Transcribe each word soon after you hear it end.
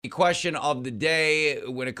the question of the day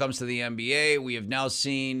when it comes to the NBA. We have now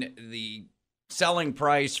seen the selling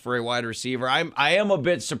price for a wide receiver. I am a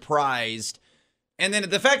bit surprised. And then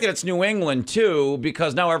the fact that it's New England, too,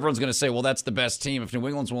 because now everyone's going to say, well, that's the best team. If New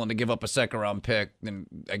England's willing to give up a second-round pick, then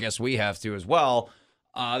I guess we have to as well.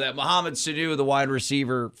 That Mohamed Sanu, the wide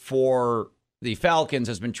receiver for the Falcons,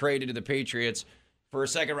 has been traded to the Patriots for a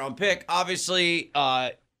second-round pick. Obviously,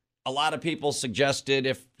 a lot of people suggested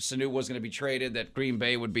if Sanu was going to be traded that Green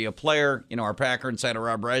Bay would be a player. You know, our Packer insider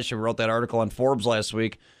Rob Reich, who wrote that article on Forbes last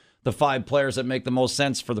week, the 5 players that make the most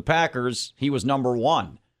sense for the Packers, he was number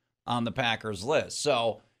 1 on the Packers list.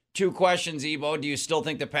 So 2 questions, Ebo. Do you still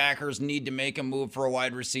think the Packers need to make a move for a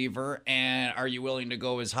wide receiver? And are you willing to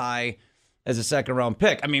go as high as a second-round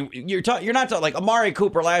pick? I mean, you're not talking like Amari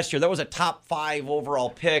Cooper last year. That was a top 5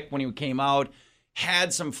 overall pick when he came out.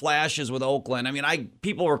 Had some flashes with Oakland. I mean,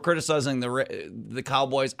 people were criticizing the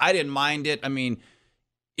Cowboys. I didn't mind it. I mean,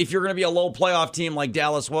 if you're going to be a low playoff team like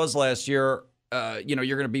Dallas was last year, you're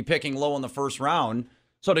going to be picking low in the first round.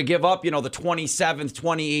 So to give up, the 27th,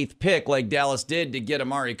 28th pick like Dallas did to get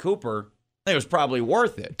Amari Cooper, I think it was probably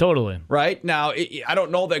worth it. Totally. Right? Now, I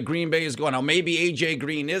don't know that Green Bay is going. Now, maybe A.J.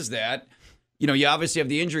 Green is that. You obviously have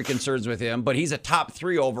the injury concerns with him, but he's a top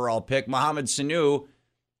 3 overall pick. Mohamed Sanu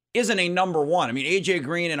isn't a number 1. I mean, A.J.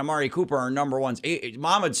 Green and Amari Cooper are number 1s.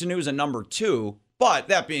 Mohamed Sanu is a number 2. But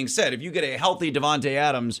that being said, if you get a healthy Devontae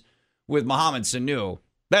Adams with Mohamed Sanu,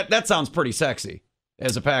 that sounds pretty sexy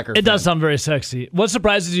as a Packer. It does sound very sexy. What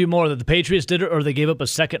surprises you more, that the Patriots did it or they gave up a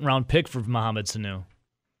second-round pick for Mohamed Sanu?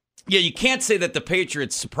 Yeah, you can't say that the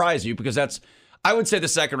Patriots surprise you because I would say the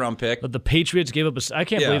second-round pick. But the Patriots gave up I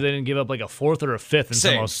can't believe they didn't give up like a 4th or a 5th and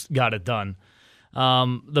somehow got it done.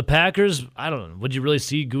 The Packers, I don't know. Would you really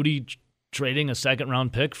see Goody trading a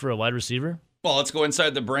second-round pick for a wide receiver? Well, let's go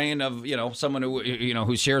inside the brain of someone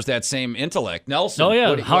who shares that same intellect. Nelson. Oh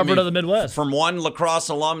yeah, Harvard of the Midwest. From one lacrosse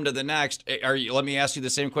alum to the next. Let me ask you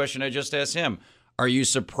the same question I just asked him. Are you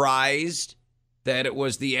surprised that it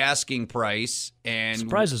was the asking price? And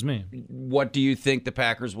surprises me. What do you think the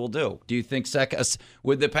Packers will do? Do you think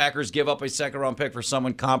would the Packers give up a second-round pick for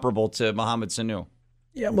someone comparable to Mohamed Sanu?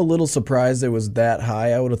 Yeah, I'm a little surprised it was that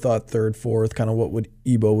high. I would have thought 3rd, 4th, kind of what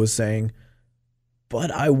Ebo was saying. But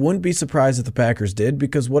I wouldn't be surprised if the Packers did,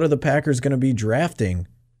 because what are the Packers going to be drafting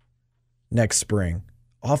next spring?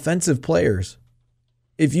 Offensive players.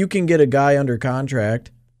 If you can get a guy under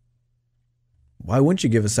contract, why wouldn't you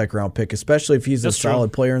give a second-round pick, especially if he's a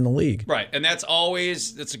solid player in the league? Right, and that's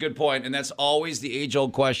a good point, and that's always the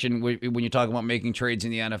age-old question when you talk about making trades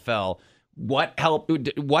in the NFL. What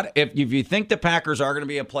if you think the Packers are going to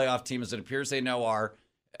be a playoff team, as it appears they now are,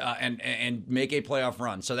 and make a playoff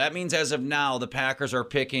run? So that means as of now, the Packers are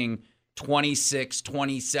picking 26,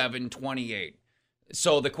 27, 28.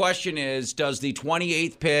 So the question is, does the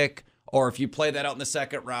 28th pick, or if you play that out in the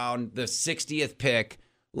second round, the 60th pick,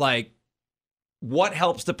 what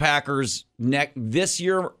helps the Packers this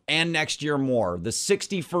year and next year more? The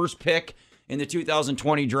 61st pick in the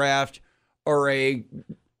 2020 draft, or a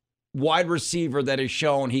wide receiver that has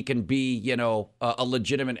shown he can be, a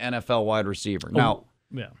legitimate NFL wide receiver? Now,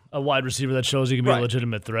 a wide receiver that shows he can be a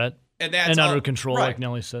legitimate threat and under control, like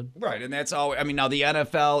Nelly said. Right, and that's all. I mean, now the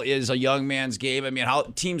NFL is a young man's game. I mean, how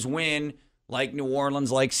teams win, like New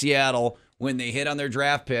Orleans, like Seattle, when they hit on their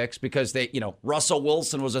draft picks, because Russell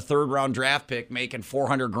Wilson was a 3rd-round draft pick making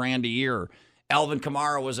 $400,000 a year. Alvin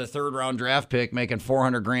Kamara was a 3rd-round draft pick making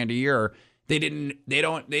 $400,000 a year. They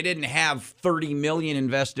didn't have $30 million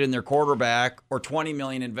invested in their quarterback or $20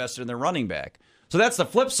 million invested in their running back. So that's the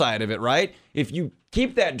flip side of it, right? If you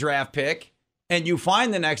keep that draft pick and you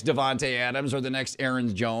find the next Devontae Adams or the next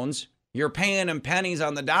Aaron Jones, you're paying him pennies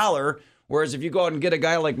on the dollar. Whereas if you go out and get a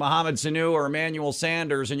guy like Mohamed Sanu or Emmanuel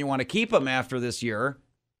Sanders and you want to keep him after this year,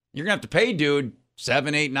 you're going to have to pay dude $7,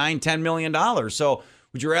 $8, $9, $10 million. So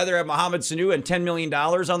would you rather have Mohamed Sanu and $10 million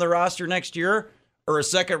on the roster next year, or a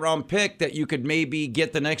second-round pick that you could maybe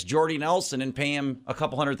get the next Jordy Nelson and pay him a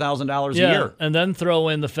couple $100,000 a year? And then throw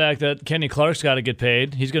in the fact that Kenny Clark's got to get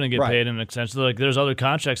paid. He's going to get paid in an extension. There's other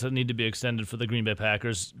contracts that need to be extended for the Green Bay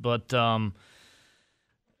Packers. But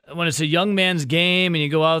when it's a young man's game and you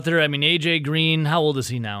go out there, I mean, A.J. Green, how old is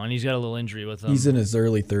he now? And he's got a little injury with him. He's in his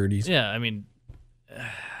early 30s. Yeah, I mean,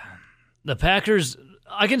 the Packers,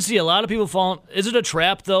 I can see a lot of people falling. Is it a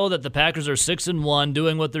trap, though, that the Packers are 6-1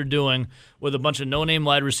 doing what they're doing with a bunch of no-name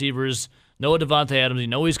wide receivers? No Devontae Adams. You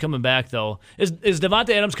know he's coming back, though. Is Devontae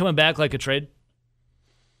Adams coming back like a trade?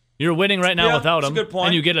 You're winning right now without him. That's a good point.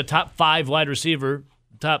 And you get a top 5 wide receiver.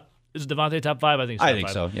 Is Devontae top 5? I think I think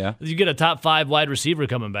so, yeah. You get a top 5 wide receiver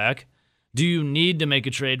coming back. Do you need to make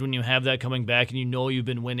a trade when you have that coming back and you know you've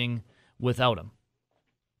been winning without him?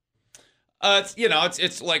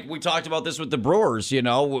 It's like we talked about this with the Brewers.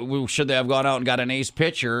 Should they have gone out and got an ace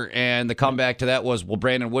pitcher? And the comeback to that was, well,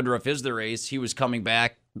 Brandon Woodruff is their ace. He was coming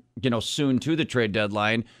back, soon to the trade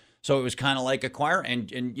deadline. So it was kind of like acquire. And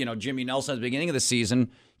Jimmy Nelson at the beginning of the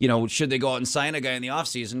season, should they go out and sign a guy in the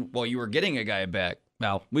offseason? Well, you were getting a guy back.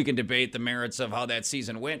 Now, we can debate the merits of how that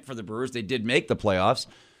season went for the Brewers. They did make the playoffs.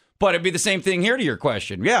 But it'd be the same thing here to your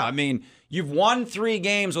question. Yeah, I mean, you've won 3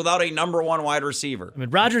 games without a number 1 wide receiver. I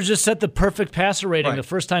mean, Rodgers just set the perfect passer rating the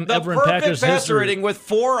first time ever in Packers history. The perfect passer rating with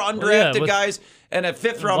 4 undrafted guys and a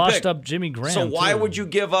 5th-round pick. Washed up Jimmy Graham, So why would you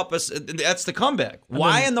give up that's the comeback.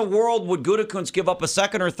 Why in the world would Gutekunst give up a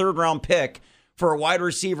 2nd or 3rd-round pick for a wide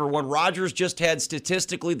receiver when Rodgers just had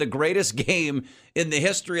statistically the greatest game in the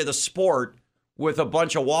history of the sport with a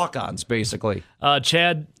bunch of walk-ons, basically?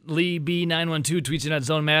 Chad Lee B912 tweets in at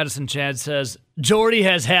Zone Madison. Chad says, Jordy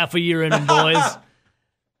has half a year in him, boys.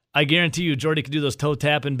 I guarantee you, Jordy could do those toe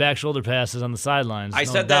tap and back shoulder passes on the sidelines. I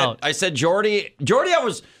said that. I said Jordy, I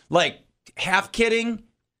was like half kidding.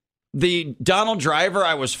 The Donald Driver,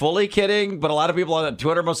 I was fully kidding, but a lot of people on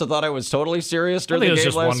Twitter must have thought I was totally serious during the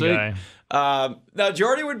game last week. Now,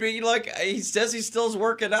 Jordy would be like, he says he still's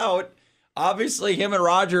working out. Obviously, him and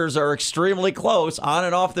Rodgers are extremely close on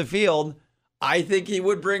and off the field. I think he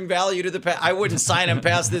would bring value to the I wouldn't sign him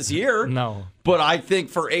past this year. No. But I think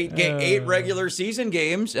for 8 regular season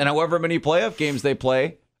games and however many playoff games they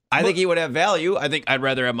play, I think he would have value. I think I'd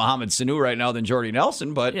rather have Mohamed Sanu right now than Jordy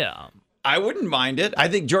Nelson, but yeah, I wouldn't mind it. I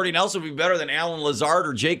think Jordy Nelson would be better than Alan Lazard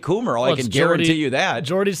or Jake Kumerow. I can guarantee you that.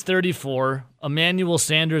 Jordy's 34. Emmanuel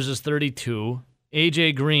Sanders is 32.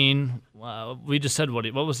 AJ Green, we just said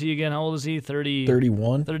what was he again? How old is he?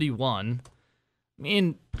 31. 31. I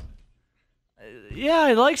mean, yeah,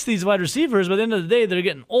 he likes these wide receivers, but at the end of the day, they're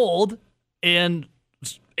getting old, and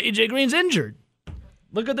AJ Green's injured.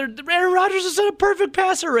 Look at Aaron Rodgers has set a perfect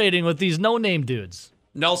passer rating with these no-name dudes.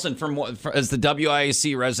 Nelson, as the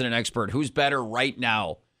WIAC resident expert, who's better right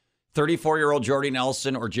now, 34-year-old Jordy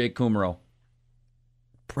Nelson or Jake Kumerow?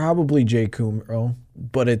 Probably Jake Kumerow,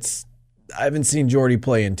 but I haven't seen Jordy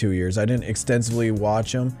play in 2 years. I didn't extensively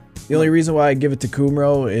watch him. The only reason why I give it to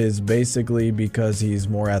Kumerow is basically because he's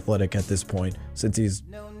more athletic at this point, since he's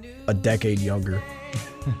a decade younger.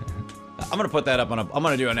 I'm going to put that up I'm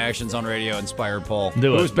going to do an Action Zone Radio inspired poll.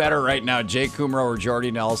 Who's better right now, Jake Kumerow or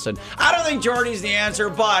Jordy Nelson? I don't think Jordy's the answer,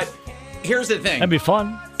 but here's the thing. That'd be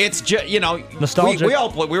fun. It's just, nostalgic.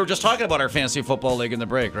 We were just talking about our fantasy football league in the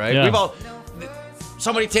break, right? Yeah.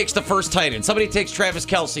 Somebody takes the first tight end. Somebody takes Travis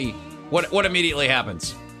Kelce. What immediately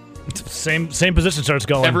happens? Same position starts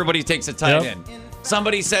going. Everybody takes a tight end.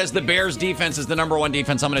 Somebody says the Bears defense is the number 1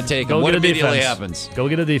 defense. I'm going to take them. Go What get a immediately defense. happens? Go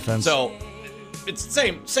get a defense. So it's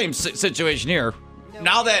the same situation here.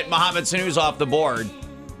 Now that Mohamed Sanu's off the board,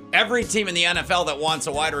 every team in the NFL that wants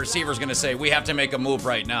a wide receiver is going to say, we have to make a move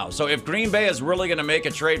right now. So if Green Bay is really going to make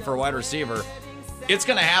a trade for a wide receiver, it's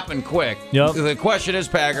going to happen quick. Yep. The question is,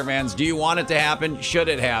 Packer fans, do you want it to happen? Should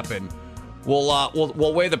it happen?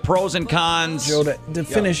 We'll weigh the pros and cons. Joe, to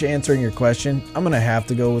finish answering your question, I'm going to have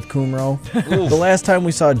to go with Kumerow. The last time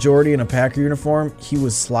we saw Jordy in a Packer uniform, he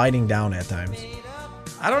was sliding down at times.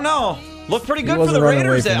 I don't know. Looked pretty good for wasn't the running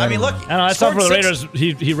Raiders. away from I mean, look. anyone. I saw for the Raiders,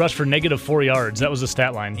 he rushed for -4 yards. That was the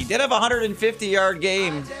stat line. He did have a 150-yard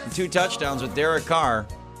game, 2 touchdowns with Derek Carr.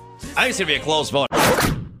 I think it's going to be a close vote.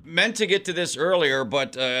 Meant to get to this earlier,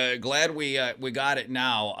 but glad we got it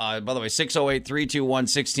now. By the way,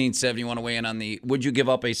 608-321-1670. You want to weigh in on the would you give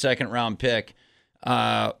up a second-round pick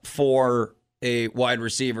for a wide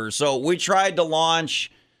receiver? So we tried to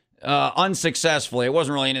launch unsuccessfully. It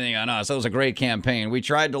wasn't really anything on us. That was a great campaign. We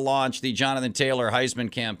tried to launch the Jonathan Taylor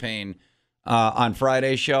Heisman campaign on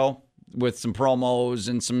Friday's show with some promos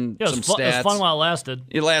and some stats. It was fun while it lasted.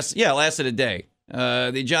 It lasted a day.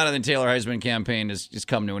 The Jonathan Taylor Heisman campaign has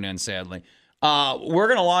come to an end, sadly. We're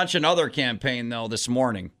going to launch another campaign, though, this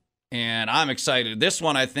morning, and I'm excited. This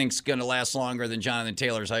one, I think, is going to last longer than Jonathan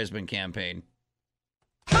Taylor's Heisman campaign.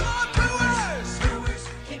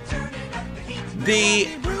 The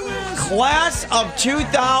class of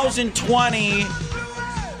 2020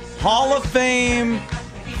 Hall of Fame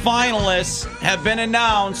finalists have been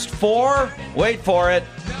announced for, wait for it,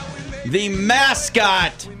 the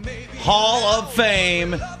Mascot Hall of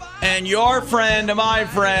Fame, and your friend, my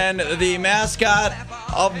friend, the mascot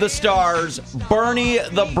of the Stars, Bernie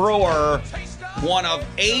the Brewer, one of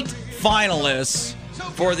 8 finalists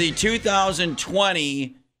for the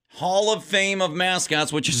 2020 Hall of Fame of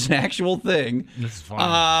Mascots, which is an actual thing. This is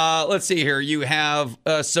fun. Let's see here. You have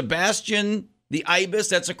Sebastian the Ibis.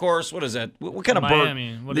 That's, of course, what is that? What kind of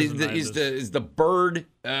Miami. bird? What is an ibis? Is the bird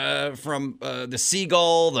from the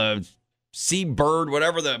seagull, the seabird,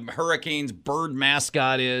 whatever the Hurricanes bird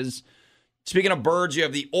mascot is. Speaking of birds, you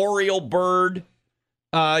have the Oriole bird.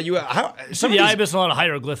 You have The ibis, a lot of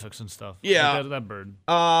hieroglyphics and stuff. Yeah. Like that bird.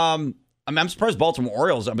 I'm surprised Baltimore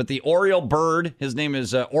Orioles, but the Oriole bird, his name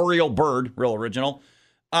is Oriole Bird, real original.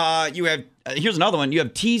 You have, here's another one. You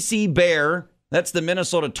have TC Bear. That's the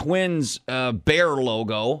Minnesota Twins bear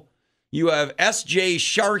logo. You have SJ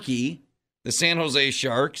Sharkey, the San Jose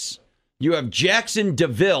Sharks. You have Jackson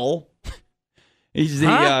DeVille. He's the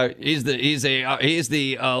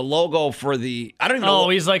logo for the, I don't even know. Oh,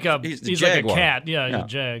 he's like a Jaguar. cat. Yeah, he's a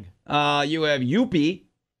jag. You have Youppi.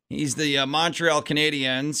 He's the Montreal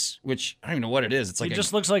Canadiens, which I don't even know what it is. It's like He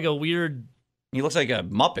just looks like a weird. he looks like a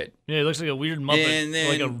Muppet. Yeah, he looks like a weird Muppet, And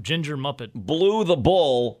then- like a ginger Muppet. Blue the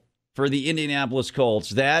Bull for the Indianapolis Colts.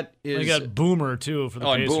 That is They got Boomer too for the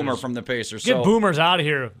and Pacers. Boomer from the Pacers. Get So, Boomers out of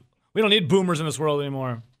here. We don't need Boomers in this world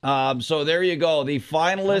anymore. so there you go. The No more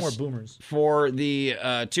finalists Boomers. for the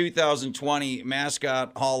 2020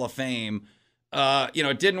 Mascot Hall of Fame.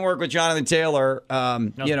 It didn't work with Jonathan Taylor. Now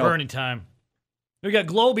it's Bernie time. We got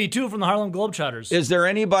Globey too from the Harlem Globetrotters. Is there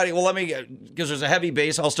anybody? Well, let me, because there's a heavy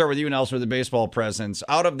base. I'll start with you, Nels, for the baseball presence.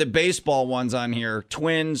 Out of the baseball ones on here,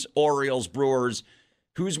 Twins, Orioles, Brewers,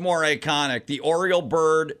 who's more iconic? The Oriole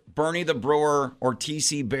Bird, Bernie the Brewer, or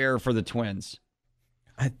TC Bear for the Twins?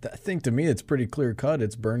 I think to me it's pretty clear cut.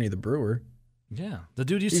 It's Bernie the Brewer. Yeah, the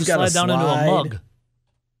dude used He's to got a slide down into a slide. mug.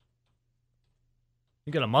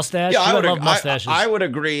 You got a mustache? Yeah, You I would, love mustaches. I would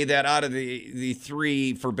agree that out of the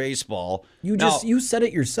three for baseball, You Now- you said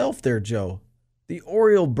it yourself there, Joe. The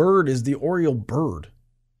Oriole Bird is the Oriole Bird.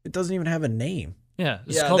 It doesn't even have a name. yeah,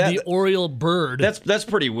 it's Yeah, called that- the Oriole Bird. that's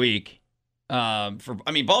pretty weak.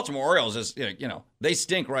 Baltimore Orioles is, they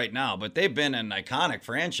stink right now, but they've been an iconic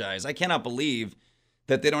franchise. I cannot believe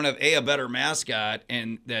that they don't have a better mascot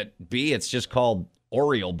and that B, it's just called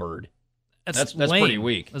Oriole Bird. That's lame. pretty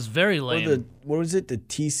weak. That's very Or lame. what was it? The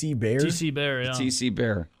TC Bear? TC Bear, yeah. TC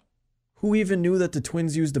Bear. Who even knew that the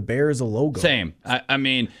Twins used a bear as a logo? Same. I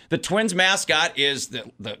mean, the Twins mascot is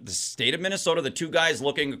the state of Minnesota, the two guys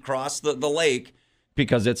looking across the lake,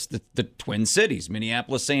 because it's the Twin Cities,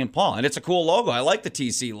 Minneapolis, St. Paul. And it's a cool logo. I like the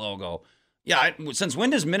TC logo. Yeah, since when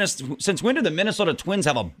do the Minnesota Twins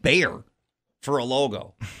have a bear for a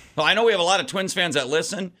logo? Well, I know we have a lot of Twins fans that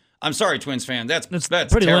listen. I'm sorry, Twins fan. That's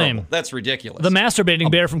pretty terrible. lame. That's ridiculous. The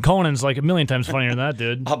masturbating bear from Conan's like a million times funnier than that,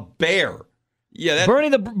 dude. a bear. Yeah,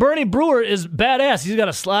 Bernie Brewer is badass. He's got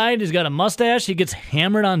a slide. He's got a mustache. He gets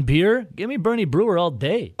hammered on beer. Give me Bernie Brewer all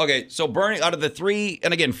day. Okay, so Bernie, out of the three,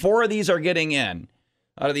 and again, 4 of these are getting in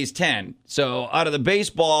out of these 10. So out of the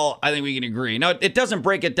baseball, I think we can agree. Now, it doesn't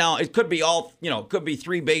break it down. It could be all, it could be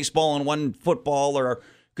 3 baseball and 1 football, or it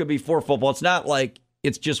could be 4 football. It's not like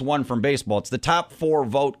it's just 1 from baseball. It's the top 4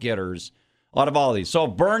 vote getters out of all these. So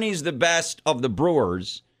if Bernie's the best of the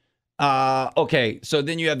Brewers, okay, so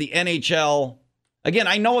then you have the NHL. Again,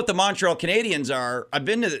 I know what the Montreal Canadiens are. I've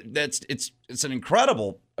been to it's an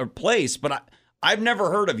incredible place, but I've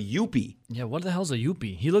never heard of Youppi. Yeah, what the hell's a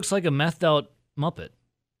Youppi? He looks like a methed out Muppet.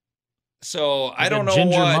 So I don't know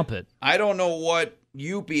ginger what Muppet. I don't know what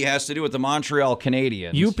Youppi has to do with the Montreal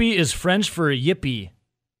Canadiens. Youppi is French for yippee.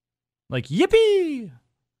 Like yippee.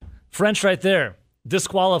 French right there.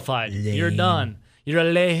 Disqualified. You're done. You're a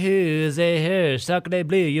lehu, sacre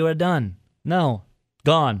bleu. You are done. No.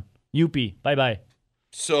 Gone. Youppi. Bye-bye.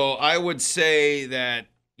 So I would say that,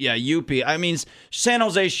 yeah, Youppi. I mean, San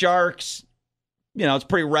Jose Sharks, it's a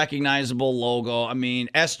pretty recognizable logo. I mean,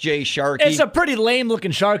 SJ Sharkey. It's a pretty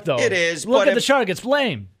lame-looking shark, though. It is, Look but at the shark. It's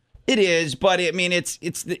lame. It is, but I mean, it's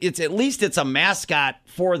at least it's a mascot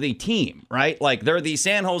for the team, right? Like they're the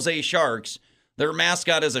San Jose Sharks. Their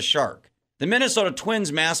mascot is a shark. The Minnesota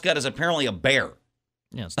Twins mascot is apparently a bear.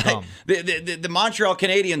 Yeah, it's dumb. The Montreal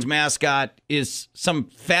Canadiens mascot is some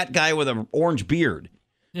fat guy with an orange beard.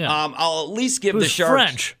 Yeah. I'll at least give Who's the Sharks.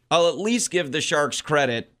 French. I'll at least give the Sharks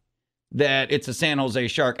credit that it's a San Jose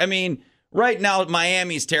Shark. I mean, right now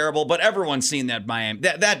Miami's terrible, but everyone's seen that Miami.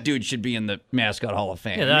 That dude should be in the Mascot Hall of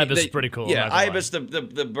Fame. Yeah, the ibis is pretty cool. Yeah, not gonna lie. ibis,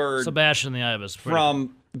 the bird Sebastian the ibis. Pretty from.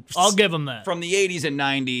 cool. I'll give him that. From the 80s and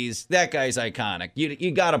 90s. That guy's iconic.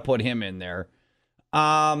 You got to put him in there.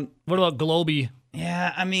 What about Globey?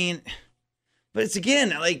 Yeah, I mean, but it's again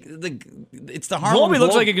like it's the Harlem Globey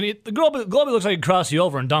looks Globe- like Globey looks like he could cross you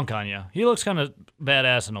over and dunk on you. He looks kind of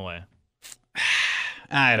badass in a way.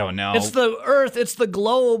 I don't know. It's the Earth. It's the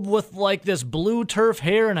globe with like this blue turf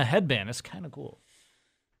hair and a headband. It's kind of cool.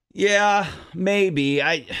 Yeah, maybe.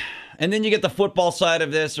 And then you get the football side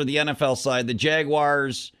of this, or the NFL side, the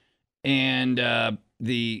Jaguars and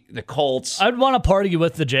the Colts. I'd want to party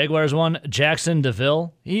with the Jaguars one, Jackson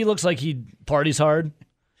DeVille. He looks like he parties hard.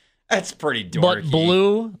 That's pretty dorky. But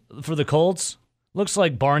blue for the Colts looks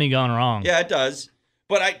like Barney gone wrong. Yeah, it does.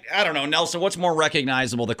 But I don't know, Nelson, what's more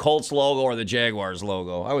recognizable, the Colts logo or the Jaguars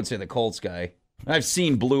logo? I would say the Colts guy. I've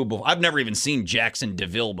seen blue before. I've never even seen Jackson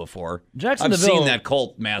DeVille before. Jackson I've DeVille seen that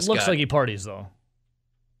Colt mascot. Looks like he parties, though.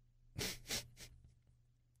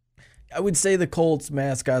 I would say the Colts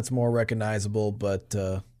mascot's more recognizable, but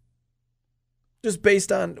just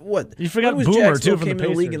based on what? You forgot when was Boomer, Jacksonville too, from came the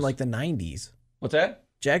in the league in Pacers. like the 90s. What's that?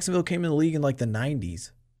 Jacksonville came in the league in like the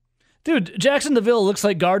 90s. Dude, Jackson DeVille looks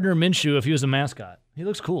like Gardner Minshew if he was a mascot. He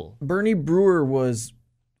looks cool. Bernie Brewer was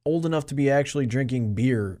old enough to be actually drinking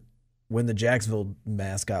beer when the Jacksonville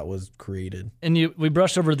mascot was created. And we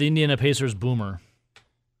brushed over the Indiana Pacers Boomer.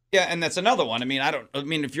 Yeah, and that's another one. I mean,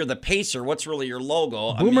 if you're the Pacer, what's really your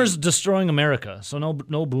logo? Boomer's destroying America, so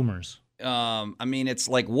no boomers. I mean, it's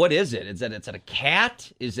like, what is it? Is it a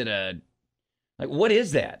cat? Is it what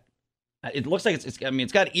is that? It looks like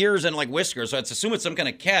it's got ears and like whiskers, so it's assume it's some kind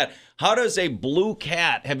of cat. How does a blue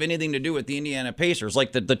cat have anything to do with the Indiana Pacers?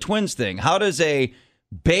 Like the Twins thing. How does a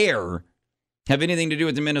bear have anything to do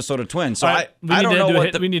with the Minnesota Twins? So I don't know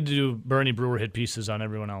what we need to do Bernie Brewer hit pieces on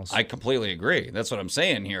everyone else. I completely agree. That's what I'm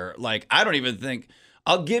saying here. Like, I don't even think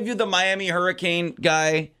I'll give you the Miami Hurricane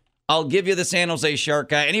guy. I'll give you the San Jose Shark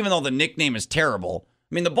guy. And even though the nickname is terrible,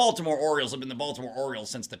 I mean, the Baltimore Orioles have been the Baltimore Orioles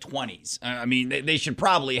since the 20s. I mean, they should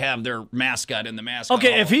probably have their mascot in the mascot.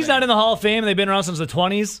 Okay, Hall if of he's Fame. not in the Hall of Fame and they've been around since the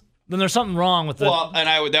 20s, then there's something wrong with Well, and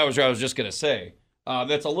that was what I was just going to say.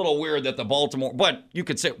 That's a little weird that the Baltimore, but you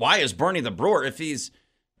could say, why is Bernie the Brewer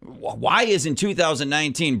why is in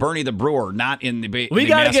 2019 Bernie the Brewer not in the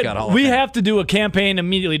mascot Hall of We Fame? have to do a campaign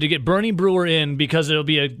immediately to get Bernie Brewer in because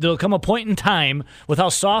there'll come a point in time with how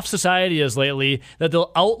soft society is lately that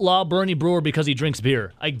they'll outlaw Bernie Brewer because he drinks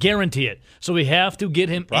beer. I guarantee it. So we have to get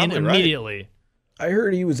him Probably in right. immediately. I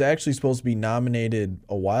heard he was actually supposed to be nominated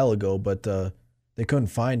a while ago, but they couldn't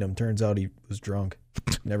find him. Turns out he was drunk.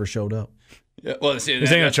 Never showed up. Yeah, well, see, He's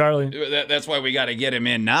hanging with Charlie. That's why we got to get him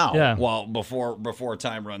in now. Yeah. Well, before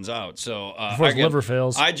time runs out. So Before his liver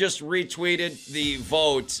fails. I just retweeted the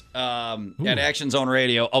vote at Action Zone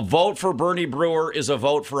Radio. A vote for Bernie Brewer is a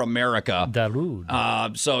vote for America.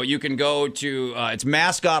 Darude. So you can go to it's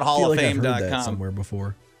I feel like I've heard that mascothallofame.com. somewhere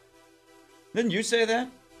before. Didn't you say that?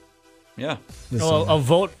 Yeah. A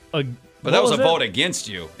vote. But that was a vote against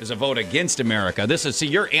you. Is a vote against America.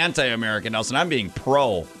 You're anti-American, Nelson. I'm being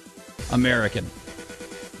pro-American.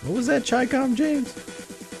 What was that, Chi-Com James?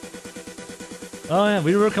 Oh, yeah.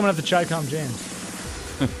 We were coming up to Chi-Com James.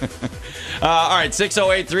 All right,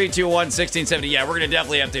 608-321-1670. Yeah, we're going to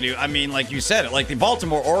definitely have to do, I mean, like you said, like the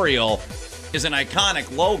Baltimore Oriole is an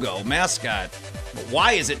iconic logo, mascot. But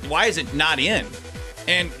why is it not in?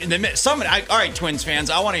 And all right, Twins fans,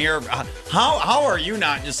 I want to hear, how are you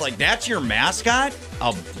not just like, that's your mascot?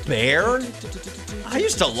 A bear? I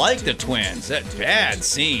used to like the Twins. That bad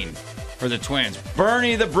scene for the Twins.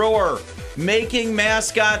 Bernie the Brewer, making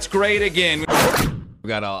mascots great again. We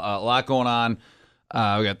got a lot going on.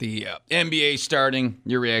 We got the NBA starting.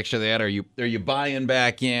 Your reaction to that? Are you buying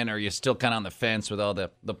back in? Are you still kind of on the fence with all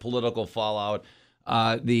the political fallout?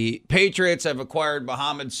 The Patriots have acquired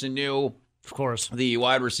Mohamed Sanu, Of course. the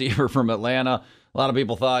wide receiver from Atlanta. A lot of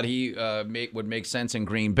people thought he would make sense in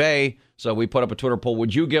Green Bay. So we put up a Twitter poll.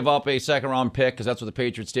 Would you give up a second-round pick? Because that's what the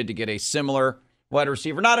Patriots did to get a similar wide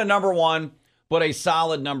receiver. Not a number one, but a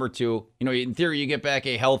solid number two. You know, in theory, you get back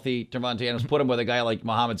a healthy Devontae Adams, put him with a guy like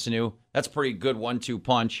Mohamed Sanu. That's a pretty good 1-2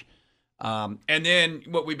 punch. And then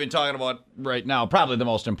what we've been talking about right now, probably the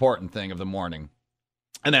most important thing of the morning,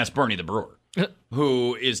 and that's Bernie the Brewer,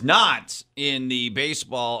 who is not in the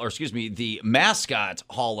the Mascot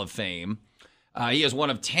Hall of Fame. He is one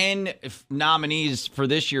of 10 nominees for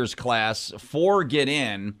this year's class. 4 get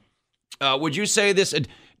in. Would you say this?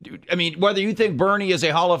 I mean, whether you think Bernie is a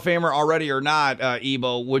Hall of Famer already or not,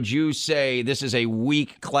 Ebo, would you say this is a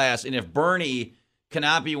weak class? And if Bernie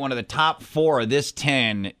cannot be one of the top 4 of this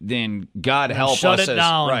 10, then God help shut us. it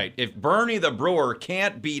down. Right. If Bernie the Brewer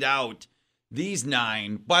can't beat out these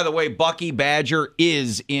 9, by the way, Bucky Badger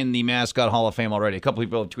is in the Mascot Hall of Fame already. A couple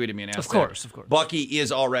people have tweeted me and asked Of course. Bucky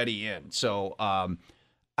is already in. So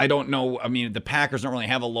I don't know. I mean, the Packers don't really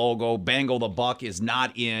have a logo. Bangle the Buck is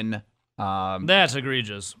not in. That's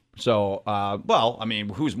egregious. So, well, I mean,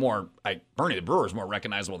 who's more? Bernie the Brewer is more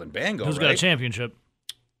recognizable than Bango. Who's got a championship?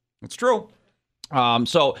 It's true. But And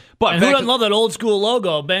who back doesn't to- love that old school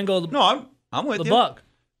logo? Bango No, I'm with the you. Buck.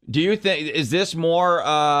 Do you think is this more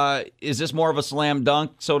of a slam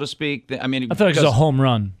dunk, so to speak? I mean, I feel like it's a home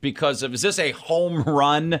run. is this a home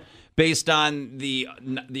run based on the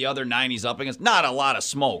other 90s up against? Not a lot of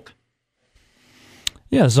smoke.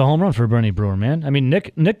 Yeah, it's a home run for Bernie Brewer, man. I mean,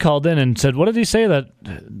 Nick called in and said, what did he say,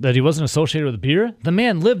 that he wasn't associated with beer? The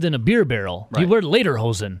man lived in a beer barrel. Right. He wore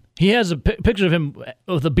lederhosen. He has a picture of him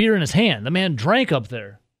with a beer in his hand. The man drank up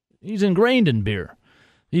there. He's ingrained in beer.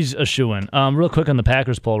 He's a shoo-in. Real quick on the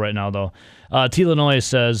Packers poll right now, though. T.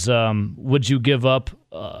 says, would you give up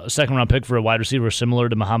a second-round pick for a wide receiver similar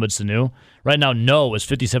to Mohamed Sanu? Right now, no is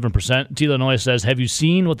 57%. T. says, have you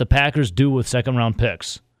seen what the Packers do with second-round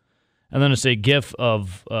picks? And then it's a gif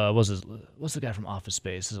of, what's the guy from Office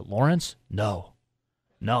Space? Is it Lawrence? No,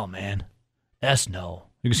 man. No.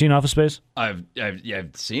 You seen Office Space? I've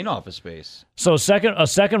seen Office Space. So a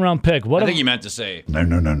second round pick. I think you meant to say.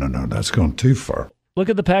 No. That's gone too far. Look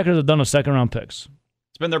at the Packers have done a second round picks.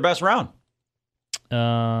 It's been their best round.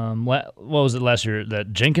 What was it last year?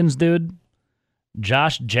 That Jenkins dude,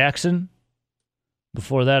 Josh Jackson.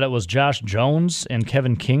 Before that, it was Josh Jones and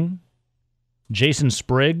Kevin King. Jason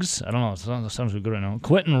Spriggs. I don't know. It sounds good right now.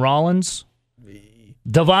 Quentin Rollins.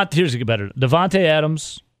 Here's a better. Devontae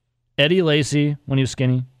Adams. Eddie Lacy when he was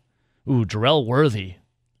skinny. Ooh, Jarrell Worthy.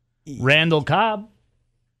 Randall Cobb.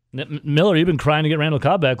 Miller, you've been crying to get Randall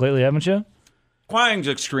Cobb back lately, haven't you? Crying's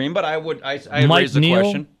extreme, but I Mike raised the Neal,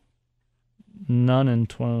 question. None in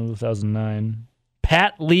 2009.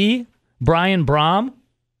 Pat Lee. Brian Brom.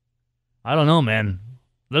 I don't know, man.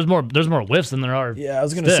 There's more whiffs than there are. Yeah, I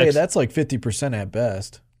was going to say that's like 50% at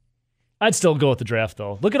best. I'd still go with the draft,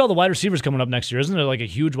 though. Look at all the wide receivers coming up next year. Isn't there like a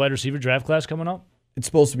huge wide receiver draft class coming up? It's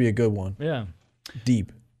supposed to be a good one. Yeah.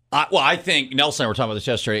 Deep. Well, I think Nelson and I were talking about this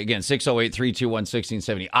yesterday. Again,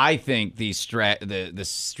 608-321-1670. I think the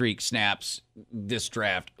streak snaps this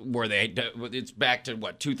draft where it's back to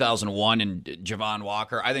 2001 and Javon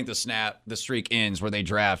Walker. I think the streak ends where they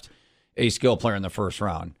draft a skill player in the first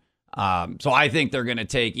round. So I think they're going to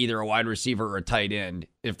take either a wide receiver or a tight end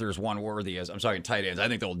if there's one worthy. I'm talking tight ends. I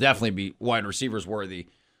think they'll definitely be wide receivers worthy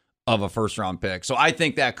of a first-round pick. So I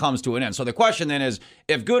think that comes to an end. So the question then is,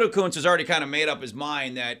 if Gutekunst has already kind of made up his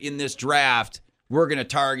mind that in this draft we're going to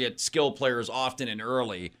target skill players often and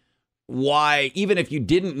early, why, even if you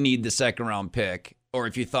didn't need the second-round pick, or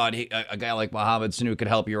if you thought a guy like Mohamed Sanu could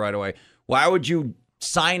help you right away, why would you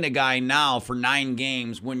sign a guy now for 9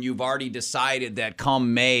 games when you've already decided that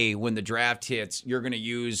come May when the draft hits, you're going to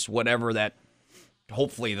use whatever that,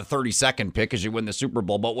 hopefully the 32nd pick as you win the Super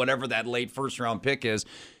Bowl, but whatever that late first-round pick is,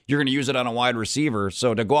 you're going to use it on a wide receiver.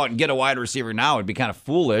 So to go out and get a wide receiver now would be kind of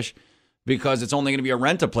foolish because it's only going to be a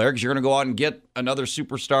rent-a-player because you're going to go out and get another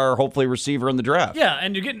superstar, hopefully receiver in the draft. Yeah,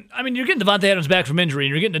 and you're getting Devontae Adams back from injury, and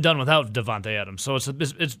you're getting it done without Devontae Adams. So it's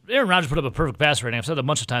Aaron Rodgers put up a perfect passer rating. I've said that a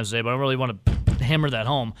bunch of times today, but I don't really want to hammer that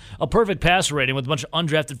home. A perfect passer rating with a bunch of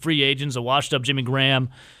undrafted free agents, a washed-up Jimmy Graham,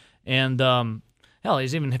 and hell,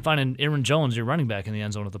 he's even finding Aaron Jones, your running back, in the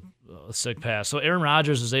end zone with a sick pass. So Aaron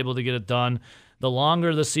Rodgers is able to get it done. The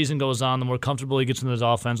longer the season goes on, the more comfortable he gets into his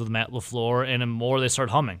offense with Matt LaFleur, and the more they start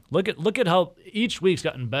humming. Look at how each week's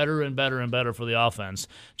gotten better and better and better for the offense.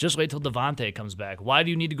 Just wait till Devontae comes back. Why do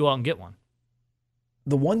you need to go out and get one?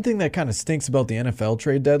 The one thing that kind of stinks about the NFL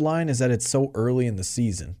trade deadline is that it's so early in the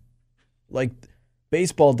season. Like,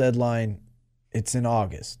 baseball deadline, it's in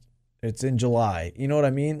August. It's in July. You know what I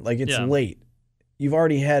mean? Like, it's late. You've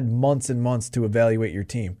already had months and months to evaluate your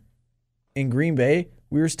team. In Green Bay,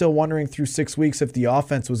 we were still wondering through 6 weeks if the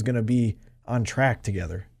offense was going to be on track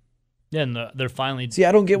together. Yeah, and they're finally See,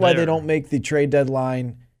 I don't get why they don't make the trade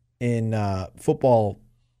deadline in football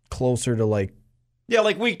closer to like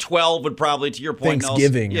week 12 would probably, to your point,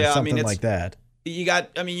 Thanksgiving Nelson. or something like that.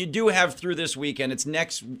 You do have through this weekend. It's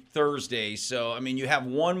next Thursday, so you have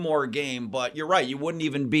one more game. But you're right, you wouldn't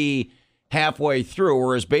even be halfway through.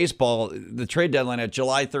 Whereas baseball, the trade deadline at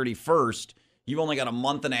July 31st. You've only got a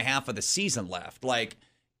month and a half of the season left. Like,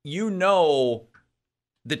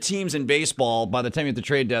 the teams in baseball, by the time you hit the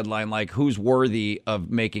trade deadline, like, who's worthy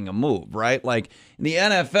of making a move, right? Like, in the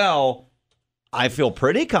NFL, I feel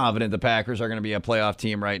pretty confident the Packers are going to be a playoff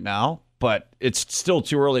team right now, but it's still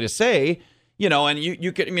too early to say, and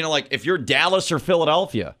you could, like, if you're Dallas or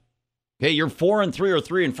Philadelphia, okay, you're 4-3 or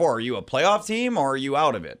 3-4. Are you a playoff team or are you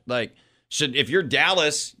out of it? Like, if you're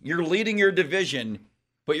Dallas, you're leading your division,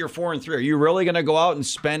 but you're 4-3. Are you really going to go out and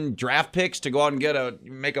spend draft picks to go out and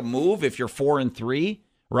make a move if you're 4-3,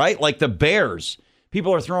 right? Like the Bears.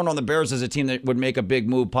 People are throwing on the Bears as a team that would make a big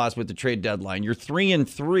move possibly at the trade deadline. You're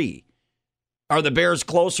 3-3. Are the Bears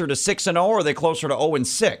closer to 6-0 or are they closer to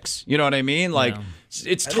 0-6? You know what I mean? Like,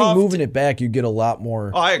 it's tough. I think moving it back, you get a lot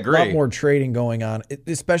more. Oh, I agree. A lot more trading going on,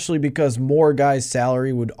 especially because more guys'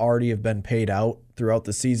 salary would already have been paid out throughout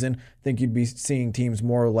the season. I think you'd be seeing teams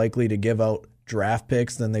more likely to give out draft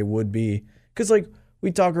picks than they would be. Because, like, we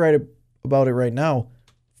talk about it right now,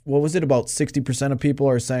 what was it, about 60% of people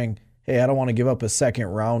are saying, hey, I don't want to give up a second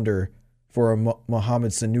rounder for a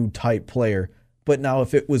Mohamed Sanu type player. But now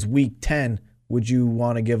if it was week 10, would you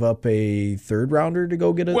want to give up a third rounder to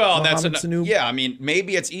go get a Mohamed Sanu? Yeah, I mean,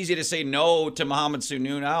 maybe it's easy to say no to Mohamed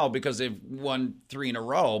Sanu now because they've won 3 in a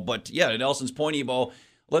row. But yeah, to Nelson's point, Ebo,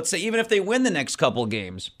 let's say even if they win the next couple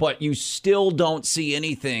games, but you still don't see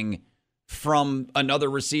anything from another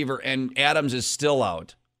receiver and Adams is still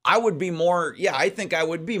out. I think I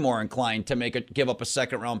would be more inclined to give up a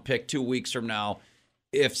second round pick 2 weeks from now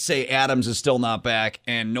if, say, Adams is still not back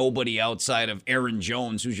and nobody outside of Aaron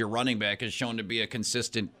Jones, who's your running back, is shown to be a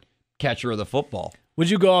consistent catcher of the football. Would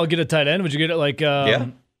you go out and get a tight end? Would you get it like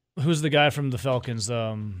who's the guy from the Falcons?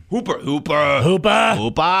 Hooper. What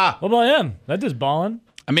about him? That dude's balling.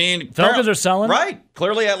 I mean, Falcons are selling. Right.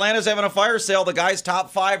 Clearly, Atlanta's having a fire sale. The guy's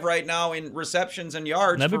top 5 right now in receptions and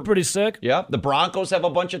yards. That'd be pretty sick. Yeah. The Broncos have a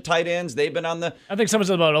bunch of tight ends. They've been on the. I think someone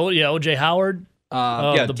said about O.J. Howard.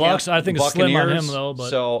 The Bucks. I think it's slim on him though.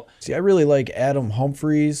 But see, I really like Adam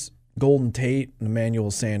Humphries, Golden Tate, and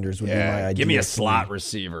Emmanuel Sanders would be my idea. Give me a slot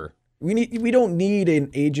receiver. We don't need an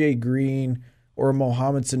AJ Green or a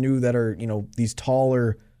Mohamed Sanu that are these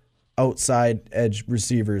taller outside edge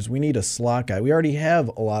receivers. We need a slot guy. We already have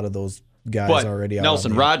a lot of those guys already.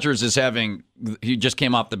 Nelson Rodgers he just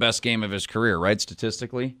came off the best game of his career, right?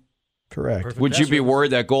 Statistically, correct. Perfect. Would you be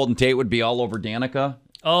worried that Golden Tate would be all over Danica?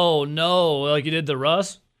 Oh no, like he did to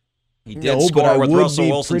Russ? He did score with Russell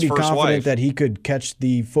Wilson's first wife. Pretty confident that he could catch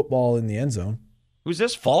the football in the end zone. Who's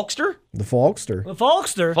this? Falkster? The Falkster.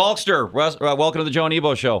 Falkster. Welcome to the Joe and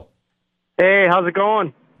Ebo Show. Hey, how's it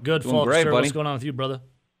going? Good, Doing Falkster. great, buddy. What's going on with you, brother?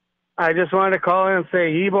 I just wanted to call in and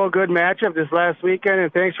say, Ebo, good matchup this last weekend,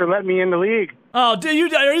 and thanks for letting me in the league. Oh, are you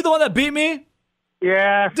the one that beat me?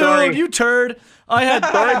 Yeah, sorry. Dude, you turd. I had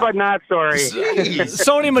sorry, but not sorry.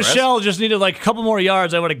 Sony Michelle just needed like a couple more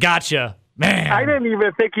yards. I would have got you. Man. I didn't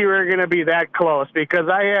even think you were going to be that close because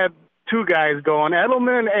I had 2 guys going,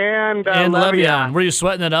 Edelman and Le'Veon. Were you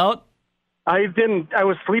sweating it out? I didn't. I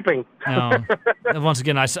was sleeping. No. Once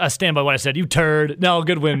again, I stand by what I said. You turd. No,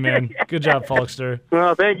 good win, man. Good job, Falkster.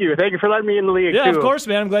 Well, thank you. Thank you for letting me in the league, Yeah, too. of course,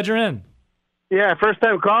 man. I'm glad you're in. Yeah,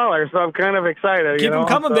 first-time caller, so I'm kind of excited. Keep them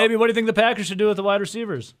coming, baby. What do you think the Packers should do with the wide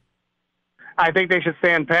receivers? I think they should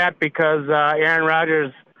stand pat because Aaron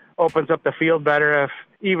Rodgers opens up the field better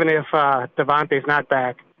even if Devontae's not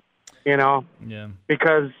back. Yeah.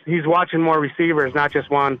 Because he's watching more receivers, not just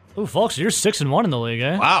one. Ooh, Falkster, you're 6-1 in the league,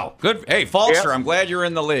 eh? Wow, good. Hey, Falkster, Yep. I'm glad you're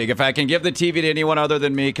in the league. If I can give the TV to anyone other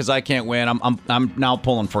than me, because I can't win, I'm now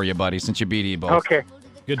pulling for you, buddy. Since you beat Ebo. Okay.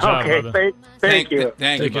 Good job, Okay. brother. Thank you.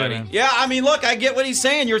 Thank you, Take care, buddy. man. Yeah, I mean, look, I get what he's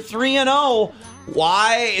saying. You're 3-0.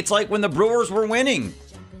 Why? It's like when the Brewers were winning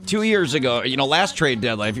 2 years ago. Last trade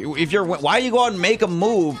deadline. Why do you go out and make a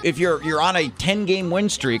move if you're on a 10-game win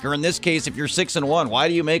streak, or in this case, if you're 6-1? Why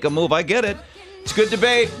do you make a move? I get it. It's good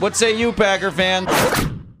debate. What say you, Packer fan?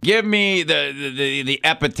 Give me the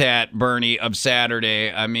epithet, Bernie, of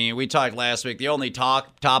Saturday. I mean, we talked last week. The only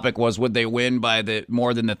topic was would they win by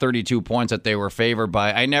more than the 32 points that they were favored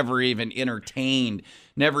by. I never even entertained,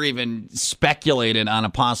 never even speculated on a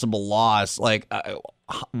possible loss. Like,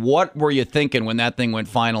 what were you thinking when that thing went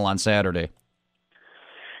final on Saturday?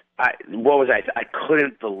 I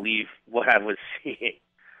couldn't believe what I was seeing.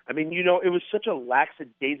 I mean, it was such a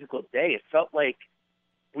lackadaisical day. It felt like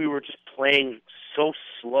we were just playing so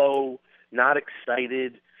slow, not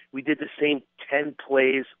excited. We did the same 10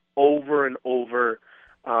 plays over and over.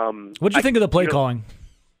 What'd you think of the play calling?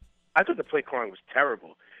 I thought the play calling was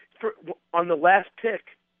terrible. On the last pick,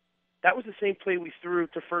 that was the same play we threw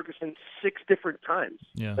to Ferguson 6 different times.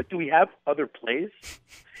 Yeah. Like, do we have other plays?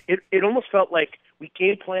 It almost felt like we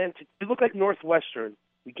game planned. It looked like Northwestern.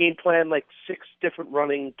 We game planned like 6 different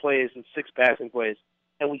running plays and 6 passing plays,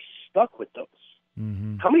 and we stuck with those.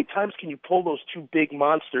 Mm-hmm. How many times can you pull those 2 big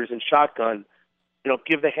monsters in shotgun,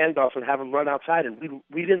 give the handoff and have them run outside? And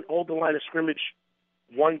we didn't hold the line of scrimmage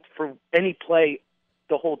one for any play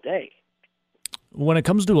the whole day. When it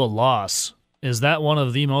comes to a loss, is that one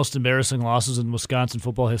of the most embarrassing losses in Wisconsin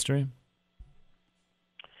football history?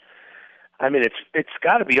 I mean, it's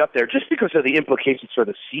got to be up there just because of the implications for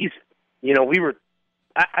the season.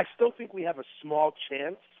 I still think we have a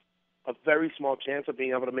very small chance of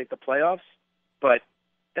being able to make the playoffs, but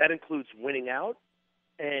that includes winning out.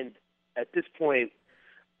 And at this point,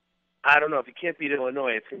 I don't know. If you can't beat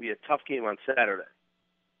Illinois, it's going to be a tough game on Saturday.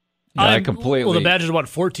 Yeah, I completely. Well, the Badgers are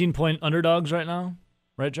 14-point underdogs right now,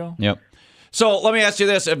 right, Joe? Yep. So let me ask you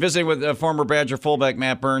this: visiting with former Badger fullback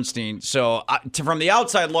Matt Bernstein. So from the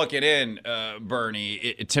outside looking in,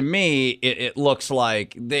 Bernie, to me, it looks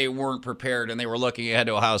like they weren't prepared and they were looking ahead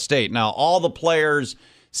to Ohio State. Now, all the players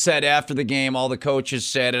said after the game, all the coaches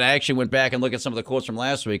said, and I actually went back and looked at some of the quotes from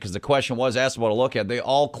last week because the question was asked about a look at. They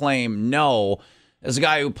all claim no. As a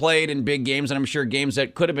guy who played in big games, and I'm sure games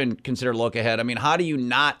that could have been considered look ahead, I mean, how do you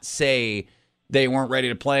not say they weren't ready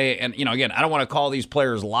to play? And, again, I don't want to call these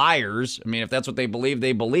players liars. I mean, if that's what they believe,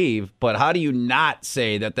 they believe. But how do you not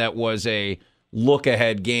say that that was a look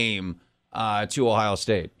ahead game to Ohio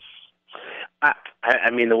State?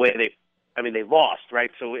 I mean, the way they lost,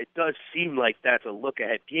 right? So it does seem like that's a look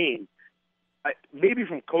ahead game. Maybe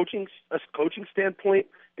from a coaching standpoint,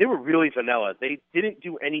 they were really vanilla. They didn't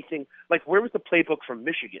do anything. Like, where was the playbook from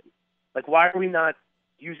Michigan? Like, why are we not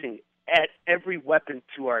using every weapon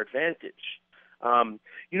to our advantage? And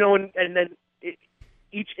then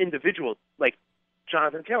each individual, like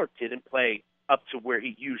Jonathan Taylor, didn't play up to where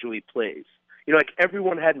he usually plays. Like,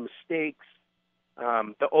 everyone had mistakes.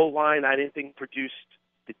 The O-line, I didn't think produced.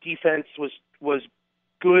 The defense was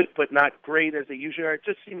good, but not great as they usually are. It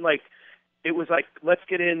just seemed like it was like, let's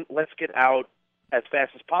get in, let's get out as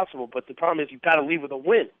fast as possible. But the problem is you've got to leave with a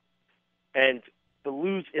win. And to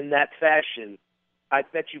lose in that fashion, I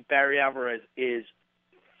bet you Barry Alvarez is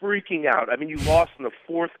freaking out. I mean, you lost in the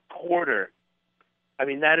fourth quarter. I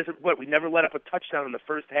mean, that isn't what we never let up a touchdown in the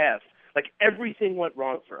first half. Like, everything went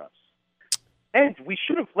wrong for us. And we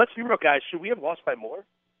should have, let's be real, guys, should we have lost by more?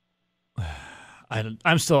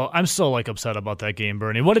 I'm still like upset about that game,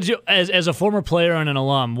 Bernie. What did you, as a former player and an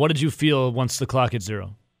alum, what did you feel once the clock hit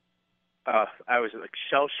 0? I was like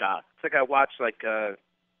shell shocked. It's like I watched like a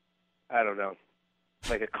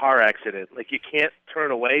car accident. Like, you can't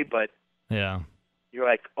turn away, but yeah, you're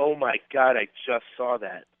like, oh my God, I just saw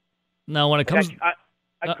that. Now when it comes, I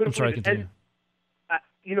couldn't. I'm sorry, continue. I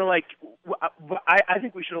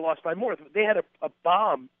think we should have lost by more. They had a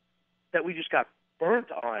bomb that we just got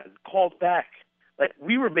burnt on, called back. Like,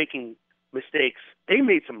 we were making mistakes. They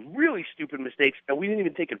made some really stupid mistakes, and we didn't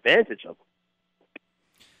even take advantage of them.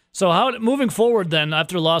 So how moving forward then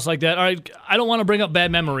after a loss like that? All right, I don't want to bring up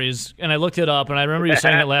bad memories, and I looked it up, and I remember you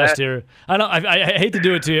saying it last year. I hate to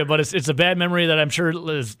do it to you, but it's a bad memory that I'm sure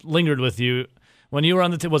has lingered with you. When you were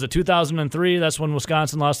on was it 2003? That's when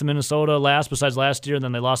Wisconsin lost to Minnesota besides last year, and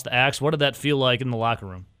then they lost to Axe. What did that feel like in the locker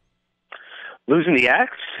room? Losing the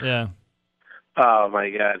Axe? Yeah. Oh my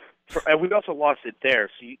God! And we also lost it there,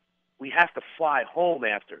 so we have to fly home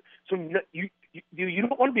after. So you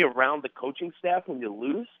don't want to be around the coaching staff when you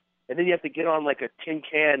lose, and then you have to get on like a tin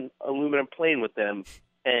can aluminum plane with them,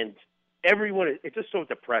 and everyone. It's just so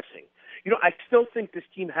depressing. I still think this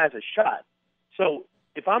team has a shot. So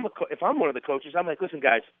if I'm one of the coaches, I'm like, listen,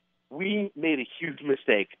 guys, we made a huge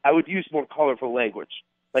mistake. I would use more colorful language.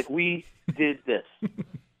 Like, we did this.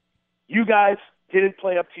 You guys didn't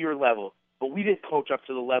play up to your level, but we didn't coach up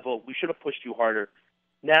to the level. We should have pushed you harder.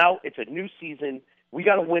 Now it's a new season. We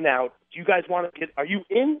got to win out. Do you guys want to are you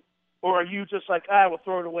in, or are you just like, we'll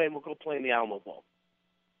throw it away and we'll go play in the Alamo Bowl?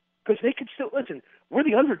 Because they could still, listen, we're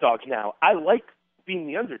the underdogs now. I like being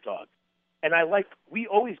the underdog. And we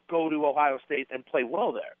always go to Ohio State and play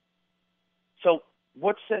well there. So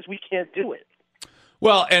what says we can't do it?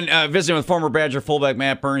 Well, and visiting with former Badger fullback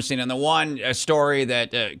Matt Bernstein, and the one story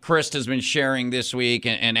that Chris has been sharing this week,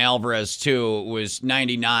 and Alvarez too, was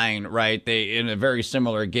 99, right? They, in a very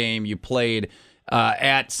similar game, you played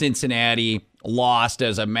at Cincinnati, lost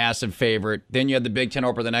as a massive favorite. Then you had the Big Ten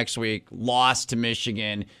opener the next week, lost to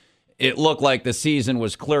Michigan. It looked like the season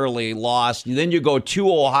was clearly lost. Then you go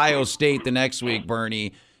to Ohio State the next week,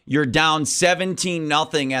 Bernie. You're down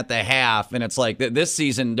 17-0 at the half, and it's like this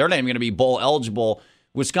season, they're not even going to be bowl eligible.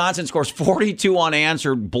 Wisconsin scores 42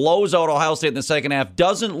 unanswered, blows out Ohio State in the second half,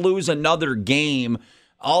 doesn't lose another game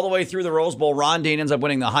all the way through the Rose Bowl. Ron Dayne ends up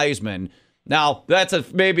winning the Heisman. Now,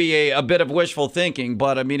 that's maybe a bit of wishful thinking,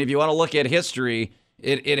 but, I mean, if you want to look at history,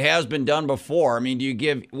 it has been done before. I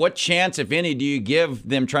mean, what chance, if any, do you give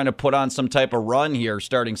them trying to put on some type of run here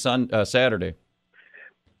starting Saturday?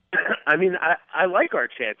 I mean, I like our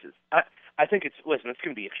chances. I think it's going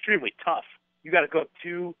to be extremely tough. You got to go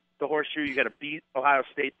to the Horseshoe. You got to beat Ohio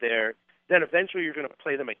State there. Then eventually you're going to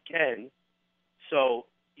play them again. So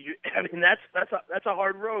that's a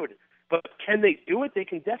hard road. But can they do it? They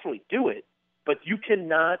can definitely do it. But you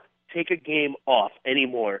cannot take a game off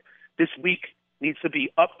anymore. This week needs to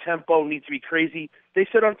be up-tempo, needs to be crazy. They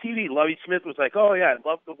said on TV, Lovie Smith was like, oh, yeah, I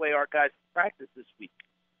love the way our guys practiced this week.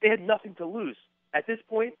 They had nothing to lose. At this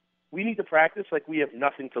point, we need to practice like we have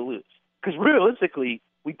nothing to lose. Because realistically,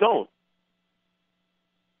 we don't.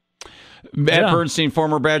 Matt Bernstein,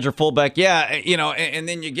 former Badger fullback. Yeah, and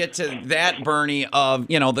then you get to that, Bernie, of,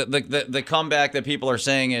 the comeback that people are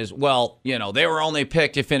saying is, well, they were only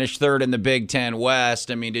picked to finish third in the Big Ten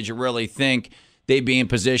West. I mean, did you really think they'd be in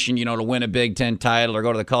position, to win a Big Ten title or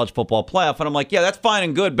go to the college football playoff. And I'm like, yeah, that's fine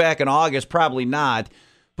and good back in August, probably not.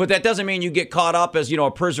 But that doesn't mean you get caught up as,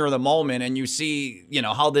 a prisoner of the moment and you see,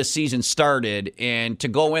 how this season started and to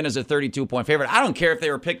go in as a 32-point favorite. I don't care if they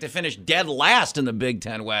were picked to finish dead last in the Big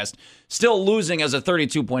Ten West, still losing as a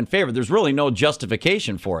 32-point favorite. There's really no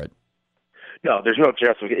justification for it. No, there's no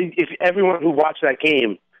justification. If everyone who watched that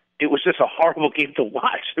game, it was just a horrible game to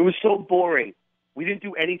watch. It was so boring. We didn't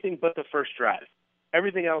do anything but the first drive.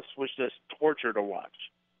 Everything else was just torture to watch.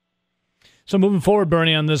 So moving forward,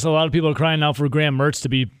 Bernie, on this, a lot of people are crying now for Graham Mertz to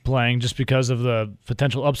be playing just because of the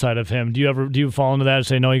potential upside of him. Do you fall into that and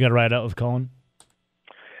say, no, you got to ride out with Cohen?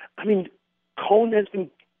 I mean, Cohen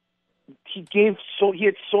he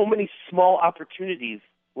had so many small opportunities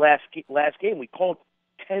last game. We called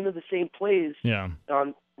 10 of the same plays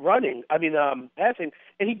on passing,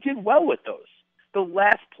 and he did well with those. The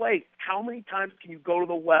last play, how many times can you go to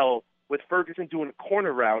the well with Ferguson doing a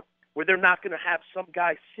corner route where they're not going to have some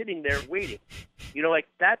guy sitting there waiting?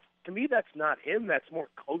 That's, to me, that's not him. That's more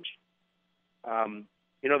coaching.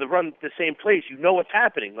 They run the same plays. You know what's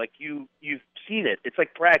happening. You've seen it. It's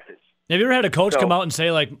like practice. Have you ever had a coach come out and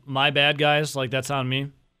say, my bad, guys, that's on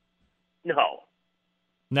me? No.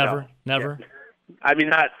 Never? No. Never? Yeah. I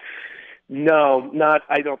mean, I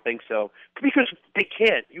don't think so. Because they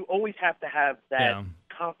can't. You always have to have that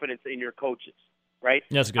confidence in your coaches, right?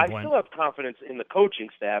 That's a good point. I still have confidence in the coaching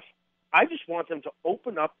staff. I just want them to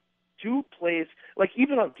open up 2 plays,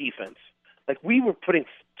 even on defense. We were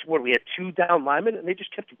we had 2 down linemen, and they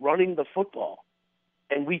just kept running the football.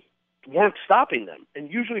 And we weren't stopping them.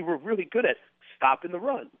 And usually we're really good at stopping the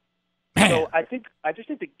run. So I just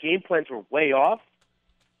think the game plans were way off.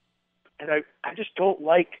 And I just don't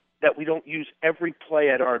like that we don't use every play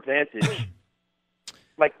at our advantage.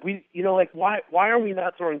 Why are we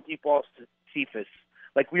not throwing deep balls to Cephas?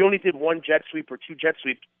 We only did 1 jet sweep or 2 jet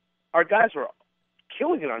sweeps. Our guys were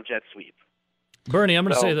killing it on jet sweep. Bernie, I'm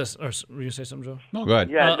going to say this. Or were you going to say something, Joe? No, go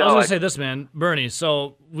ahead. I was going to say this, man. Bernie,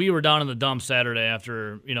 so we were down in the dumps Saturday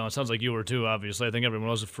after, it sounds like you were too, obviously. I think everyone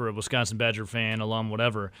was for a Wisconsin Badger fan, alum,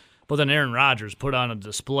 whatever. But then Aaron Rodgers put on a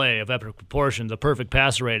display of epic proportions, a perfect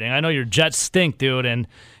passer rating. I know your Jets stink, dude, and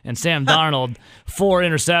Sam Darnold, 4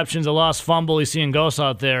 interceptions, a lost fumble. He's seeing ghosts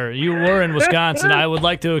out there. You were in Wisconsin. I would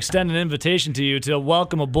like to extend an invitation to you to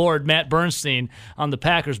welcome aboard Matt Bernstein on the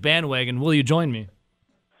Packers bandwagon. Will you join me?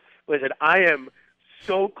 Listen, I am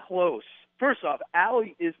so close. First off,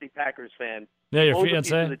 Allie is the Packers fan. Yeah, your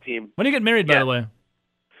fiancé? The team. When do you get married, by the way?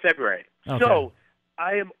 February. Okay. So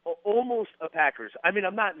I am almost a Packers. I mean,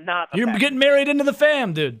 I'm not a You're Packers. Getting married into the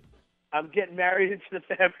fam, dude. I'm getting married into the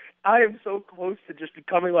fam. I am so close to just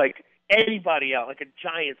becoming like anybody else, like a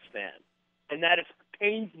Giants fan. And that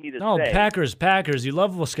pains me to say. No, Packers. You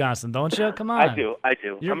love Wisconsin, don't you? Come on. I do. I'm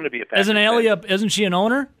going to be a Packers Isn't Allie isn't she an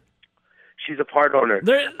owner? She's a part owner.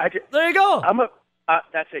 There you go.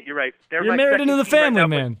 That's it. You're right. You're married into the family,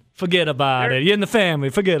 man. Forget about it. You're in the family.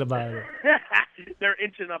 Forget about it. They're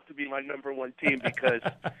inching up to be my number 1 team because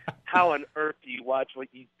how on earth do you watch what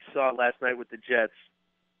you saw last night with the Jets?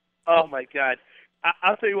 Oh, my God.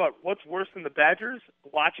 I'll tell you what. What's worse than the Badgers?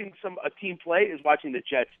 Watching a team play is watching the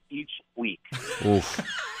Jets each week. Oof.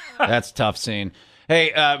 That's a tough scene.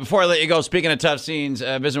 Hey, before I let you go, speaking of tough scenes,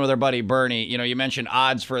 visiting with our buddy Bernie, you mentioned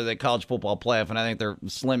odds for the college football playoff, and I think they're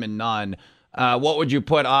slim and none. What would you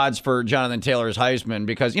put odds for Jonathan Taylor's Heisman?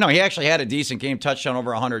 Because, he actually had a decent game, touchdown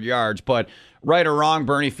over 100 yards. But right or wrong,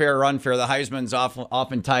 Bernie, fair or unfair, the Heisman's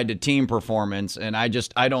often tied to team performance. And I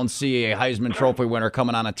don't see a Heisman Trophy winner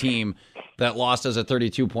coming on a team that lost as a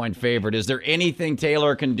 32-point favorite. Is there anything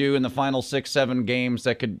Taylor can do in the final 6-7 games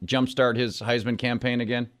that could jumpstart his Heisman campaign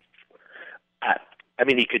again? I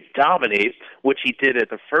mean, he could dominate, which he did at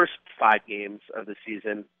the first 5 games of the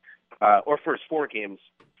season, or first 4 games.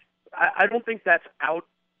 I don't think that's out.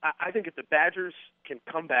 I think if the Badgers can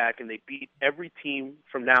come back and they beat every team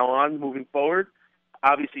from now on moving forward,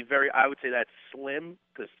 obviously I would say that's slim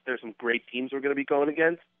because there's some great teams we're going to be going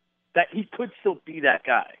against, that he could still be that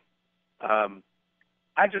guy.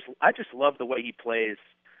 I just love the way he plays,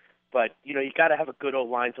 but, you got to have a good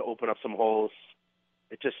O-line to open up some holes.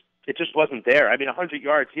 It just wasn't there. I mean, 100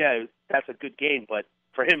 yards, yeah, that's a good game, but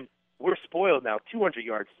for him, we're spoiled now. 200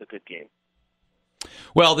 yards is a good game.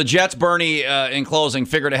 Well, the Jets, Bernie, in closing,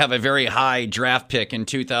 figure to have a very high draft pick in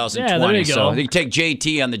 2020. Yeah, there you go. So they take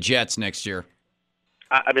JT on the Jets next year.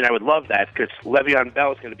 I mean, I would love that because Le'Veon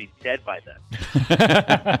Bell is going to be dead by then.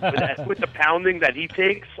 with the pounding that he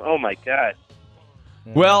takes, oh, my God.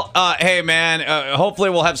 Well, hey, man, hopefully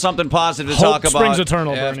we'll have something positive to talk about. Hope springs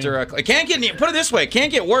eternal, after, it can't get, put it this way, it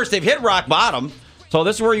can't get worse. They've hit rock bottom. So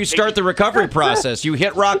this is where you start the recovery process. You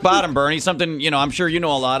hit rock bottom, Bernie. Something I'm sure you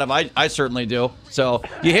know a lot of. I certainly do. So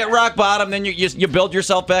you hit rock bottom, then you build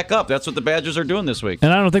yourself back up. That's what the Badgers are doing this week.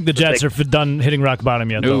 And I don't think the Jets are done hitting rock bottom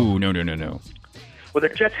yet. No. Well, the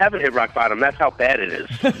Jets haven't hit rock bottom. That's how bad it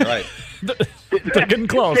is. Right. They're getting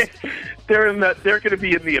close. They're going to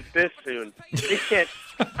be in the abyss soon. They can't.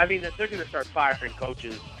 I mean, they're going to start firing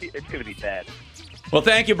coaches. It's going to be bad. Well,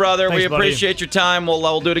 thank you, brother. Thanks, we appreciate your time.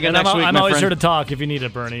 We'll do it again And next week, I'm my always friend. here to talk if you need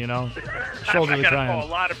it, Bernie, Shoulder to I cry got on. a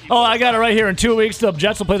lot of people. Oh, I got it right here. In 2 weeks, the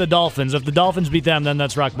Jets will play the Dolphins. If the Dolphins beat them, then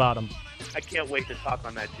that's rock bottom. I can't wait to talk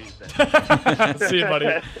on that Tuesday. See you,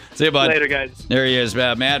 buddy. See you, bud. Later, guys. There he is,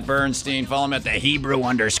 Matt Bernstein. Follow him at the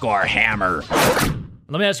Hebrew_Hammer.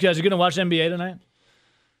 Let me ask you guys, you going to watch NBA tonight?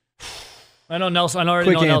 I know Nelson. I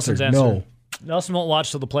already Quick know Nelson's answer. No. Nelson won't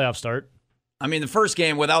watch till the playoffs start. I mean, the first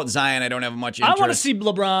game without Zion, I don't have much interest. I want to see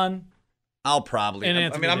LeBron. I'll probably. And I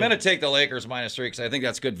Anthony mean, I'm going to Davis. take the Lakers -3 because I think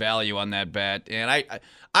that's good value on that bet, and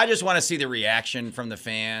I just want to see the reaction from the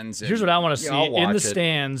fans. And, Here's what I want to see I'll in watch the it.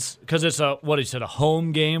 stands, because it's a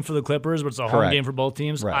home game for the Clippers, but it's a home Correct. game for both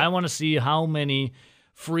teams. Right. I want to see how many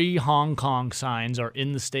free Hong Kong signs are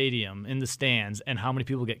in the stadium, in the stands, and how many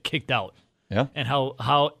people get kicked out, Yeah. and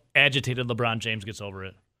how agitated LeBron James gets over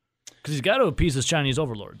it, because he's got to appease his Chinese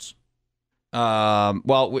overlords.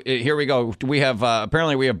 Well, here we go. We have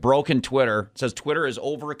apparently we have broken Twitter. It says Twitter is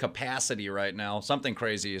over capacity right now. Something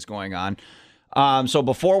crazy is going on. So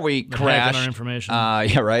before we They're hacking crash, our information.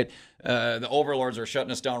 yeah, right. The overlords are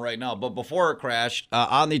shutting us down right now. But before it crashed,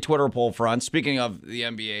 on the Twitter poll front, speaking of the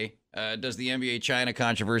NBA, does the NBA China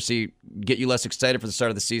controversy get you less excited for the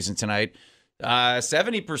start of the season tonight?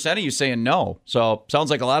 70% of you saying no. So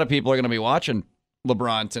sounds like a lot of people are going to be watching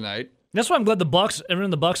LeBron tonight. That's why I'm glad everyone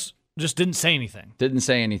in the Bucks just didn't say anything. Didn't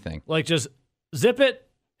say anything. Like, just zip it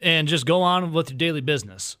and just go on with your daily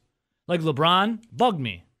business. Like, LeBron bugged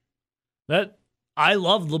me. I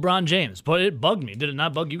love LeBron James, but it bugged me. Did it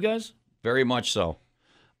not bug you guys? Very much so.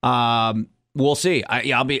 We'll see.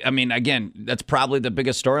 Again, that's probably the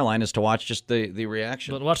biggest storyline is to watch just the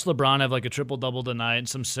reaction. But watch LeBron have like a triple-double tonight,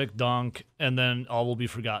 some sick dunk, and then all will be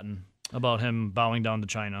forgotten about him bowing down to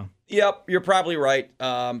China. Yep, you're probably right.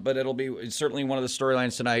 But it'll be certainly one of the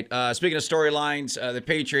storylines tonight. Speaking of storylines, the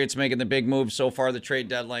Patriots making the big move so far, the trade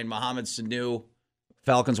deadline. Mohamed Sanu,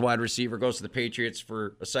 Falcons wide receiver, goes to the Patriots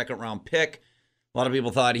for a second-round pick. A lot of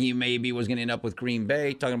people thought he maybe was going to end up with Green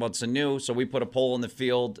Bay, talking about Sanu. So we put a poll in the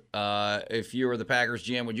field. If you were the Packers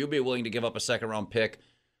GM, would you be willing to give up a second-round pick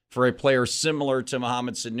for a player similar to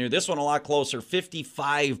Mohamed Sanu? This one a lot closer.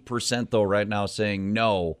 55%, though, right now saying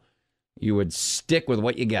no. You would stick with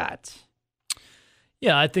what you got.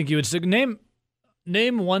 Yeah, I think you would stick. Name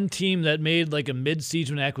one team that made like a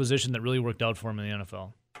mid-season acquisition that really worked out for him in the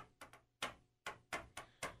NFL.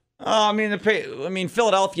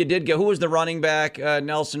 Philadelphia did get. Who was the running back?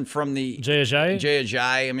 Nelson from the Jay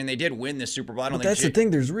Ajayi. I mean, they did win the Super Bowl. But that's the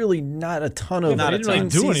thing. There's really not a ton of Not a ton.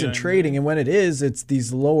 in-season trading, and when it is, it's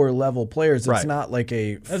these lower level players. It's Right. not like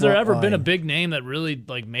a. Has there ever been a frontline. big name that really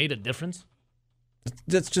like made a difference?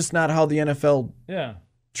 That's just not how the NFL Yeah.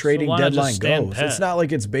 trading So why not just deadline stand goes. pat? It's not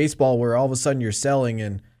like it's baseball where all of a sudden you're selling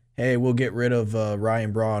and hey, we'll get rid of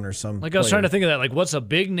Ryan Braun or some. Like I was player. trying to think of that. Like, what's a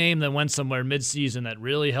big name that went somewhere mid-season that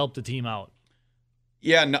really helped the team out?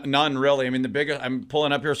 Yeah, none really. I mean, the biggest. I'm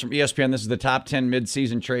pulling up here from ESPN. This is the top 10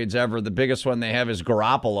 midseason trades ever. The biggest one they have is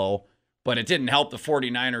Garoppolo, but it didn't help the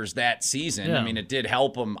 49ers that season. Yeah. I mean, it did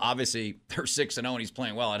help them. Obviously, they're 6-0 and he's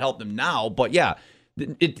playing well. It helped them now, but yeah,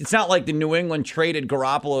 it's not like the New England traded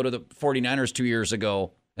Garoppolo to the 49ers 2 years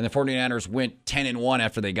ago, and the 49ers went 10-1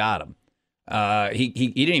 after they got him. He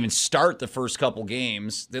didn't even start the first couple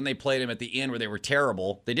games. Then they played him at the end where they were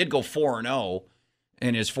terrible. They did go 4-0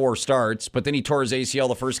 in his 4 starts, but then he tore his ACL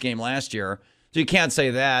the first game last year. So you can't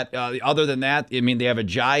say that. Other than that, I mean, they have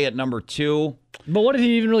Ajayi at number 2. But what did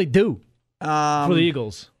he even really do for the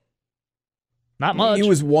Eagles? Not much. He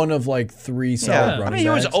was one of like 3 solid Yeah. running I mean, he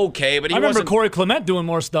was backs. okay, but he I remember wasn't. Corey Clement doing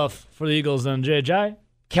more stuff for the Eagles than Jay.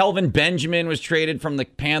 Kelvin Benjamin was traded from the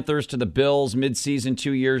Panthers to the Bills midseason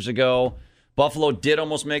 2 years ago. Buffalo did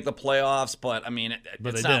almost make the playoffs, but I mean,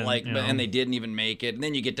 But it's they not didn't, like, you know. and they didn't even make it. And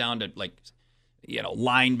then you get down to like,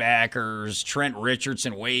 linebackers, Trent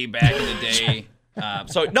Richardson way back in the day.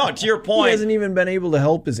 So no, to your He point, hasn't even been able to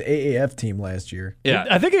help his AAF team last year. yeah.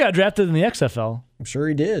 I think he got drafted in the XFL. I'm sure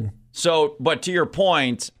he did. So, but to your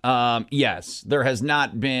point, yes, there has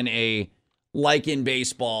not been a, like in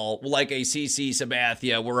baseball, like a CC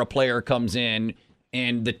Sabathia where a player comes in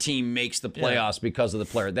and the team makes the playoffs because of the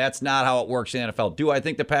player. That's not how it works in the NFL. Do I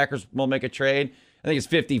think the Packers will make a trade? I think it's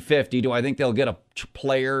 50-50. Do I think they'll get a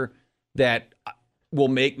player that will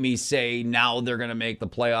make me say now they're going to make the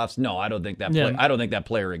playoffs. No, I don't think that. Yeah. I don't think that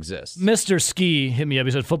player exists. Mr. Ski hit me up.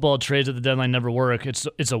 He said football trades at the deadline never work. It's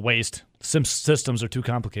a waste. Systems are too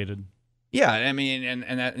complicated. Yeah, I mean,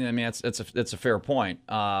 that's a fair point.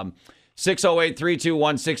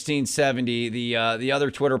 608-321-1670. The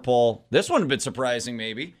other Twitter poll. This one a bit surprising,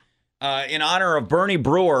 maybe. In honor of Bernie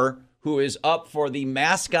Brewer, who is up for the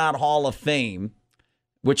Mascot Hall of Fame,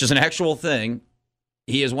 which is an actual thing.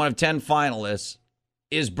 He is one of 10 finalists.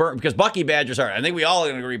 Because Bucky Badgers are. I think we all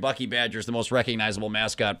agree Bucky Badger is the most recognizable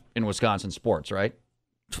mascot in Wisconsin sports, right?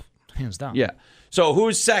 Hands down. Yeah. So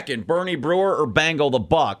who's second, Bernie Brewer or Bango the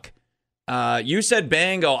Buck? You said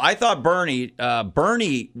Bango. I thought Bernie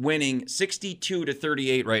winning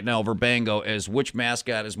 62-38 right now over Bango as which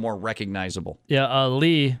mascot is more recognizable. Yeah,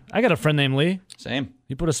 Lee. I got a friend named Lee. Same.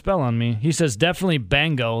 He put a spell on me. He says definitely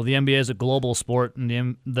Bango. The NBA is a global sport,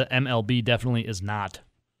 and the MLB definitely is not.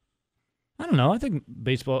 I don't know. I think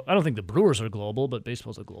baseball. I don't think the Brewers are global, but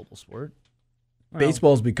baseball's a global sport.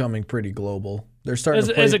 Baseball's becoming pretty global. They're starting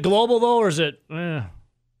to play. Is it global though, or is it?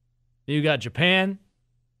 You got Japan.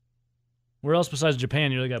 Where else besides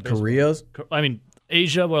Japan you really got baseball? Korea's? I mean,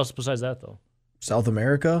 Asia. What else besides that though? South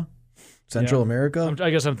America, Central America. I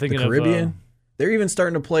guess I'm thinking the Caribbean. of. They're even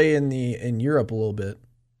starting to play in Europe a little bit.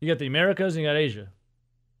 You got the Americas and you got Asia.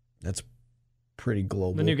 That's pretty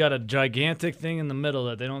global. Then you got a gigantic thing in the middle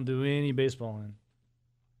that they don't do any baseball in.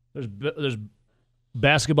 There's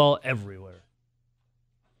basketball everywhere.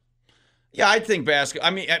 Yeah, I think basketball.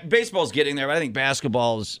 I mean, baseball's getting there, but I think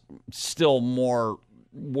basketball is still more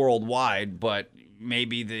worldwide. But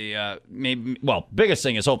maybe biggest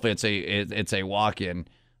thing is hopefully it's a walk-in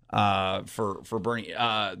for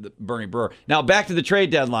Bernie Brewer. Now back to the trade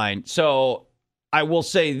deadline. So I will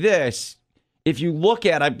say this. If you look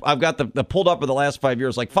at, I've got the pulled up of the last 5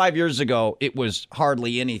 years. Like 5 years ago, it was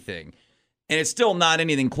hardly anything, and it's still not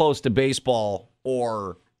anything close to baseball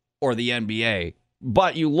or the NBA.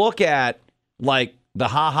 But you look at like the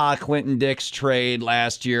Clinton Dix trade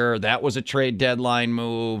last year. That was a trade deadline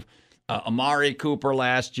move. Amari Cooper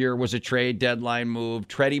last year was a trade deadline move.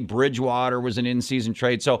 Teddy Bridgewater was an in-season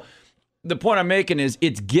trade. So the point I'm making is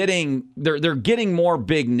they're getting more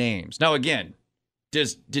big names now. Again.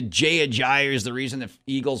 Did Jay Ajayi is the reason the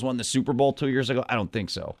Eagles won the Super Bowl 2 years ago? I don't think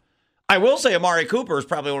so. I will say Amari Cooper is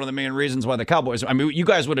probably one of the main reasons why the Cowboys. I mean, you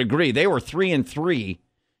guys would agree they were 3-3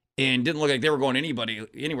 and didn't look like they were going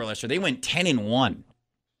anywhere last year. They went 10-1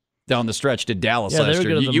 down the stretch to Dallas last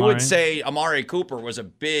year. You would say Amari Cooper was a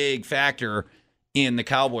big factor in the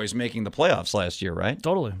Cowboys making the playoffs last year, right?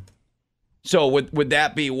 Totally. So would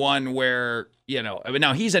that be one where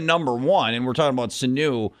now he's a number one, and we're talking about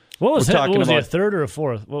Sanu. What was he, a third or a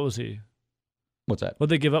fourth? What was he? What's that? What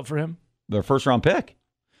did they give up for him? Their first-round pick.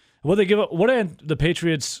 What did they give up? What did the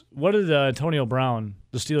Patriots? What did Antonio Brown,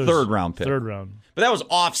 the Steelers? Third-round pick. Third round. But that was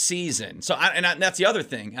off-season. So that's the other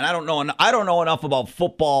thing. And I don't know enough about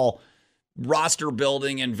football roster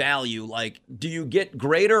building and value. Like, do you get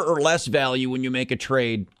greater or less value when you make a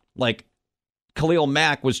trade? Like, Khalil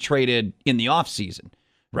Mack was traded in the offseason,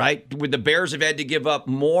 right? Would the Bears have had to give up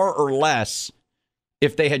more or less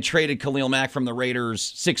if they had traded Khalil Mack from the Raiders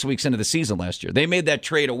 6 weeks into the season last year? They made that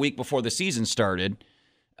trade a week before the season started.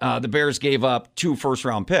 The Bears gave up 2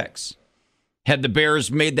 first-round picks. Had the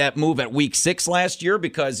Bears made that move at week 6 last year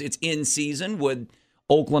because it's in season, would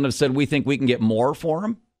Oakland have said, we think we can get more for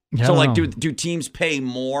him? So, like, do teams pay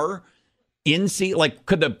more in season? Like,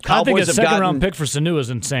 could the Cowboys have gotten... I think a second-round pick for Sanu is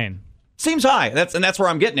insane. Seems high. That's where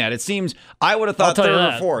I'm getting at. It seems... I would have thought third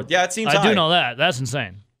or fourth. Yeah, it seems high. I do know that. That's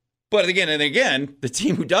insane. But again, the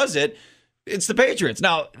team who does it, it's the Patriots.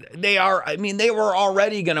 Now, they were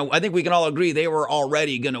already going to, I think we can all agree, they were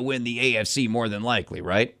already going to win the AFC more than likely,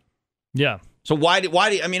 right? Yeah. So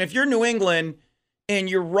if you're New England and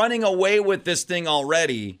you're running away with this thing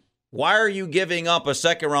already, why are you giving up a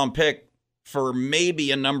second-round pick for maybe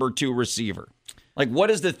a number 2 receiver? Like, what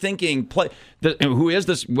is the thinking? Who is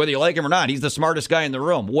this, whether you like him or not, he's the smartest guy in the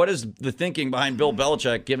room. What is the thinking behind Bill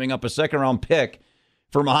Belichick giving up a second-round pick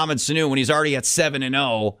for Mohamed Sanu when he's already at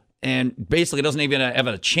 7-0 and basically doesn't even have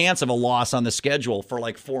a chance of a loss on the schedule for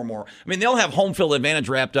like 4 more? I mean, they'll have home field advantage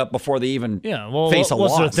wrapped up before they even face a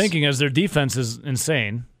loss. What they're thinking is their defense is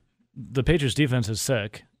insane. The Patriots' defense is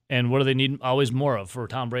sick. And what do they need always more of for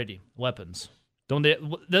Tom Brady? Weapons. Don't they?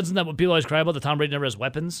 Isn't that what people always cry about? That Tom Brady never has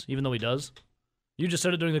weapons, even though he does? You just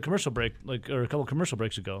said it during the commercial break, or a couple commercial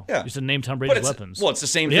breaks ago. Yeah. You said name Tom Brady's weapons. Well, it's the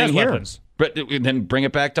same thing here. Weapons. But then bring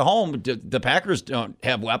it back to home. The Packers don't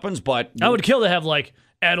have weapons, but... I would kill to have, like,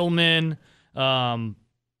 Edelman,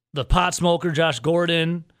 the pot smoker, Josh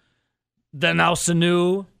Gordon, Then now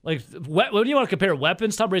Sanu. Like, what do you want to compare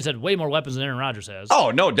weapons? Tom Brady's had way more weapons than Aaron Rodgers has.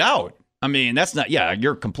 Oh, no doubt. I mean, that's not. Yeah,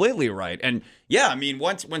 you're completely right. And yeah, I mean,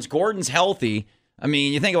 once Gordon's healthy, I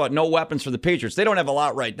mean, you think about no weapons for the Patriots. They don't have a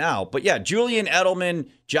lot right now. But yeah, Julian Edelman,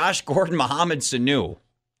 Josh Gordon, Mohamed Sanu.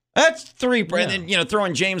 That's three. Yeah. And then,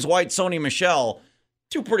 throwing James White, Sony Michel,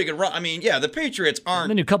 two pretty good run. I mean, yeah, the Patriots aren't. And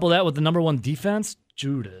then you couple that with the number one defense,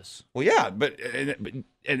 Judas. Well, yeah, but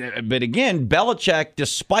again, Belichick,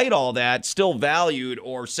 despite all that, still valued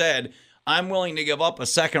or said, I'm willing to give up a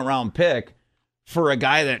second-round pick for a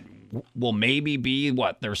guy that will maybe be,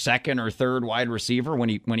 their second or third wide receiver when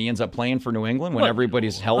he ends up playing for New England when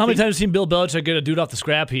everybody's healthy. How many times have you seen Bill Belichick get a dude off the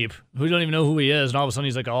scrap heap who don't even know who he is, and all of a sudden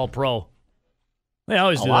he's like an all-pro? They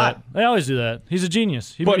always do that. They always do that. He's a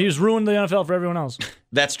genius. He's ruined the NFL for everyone else.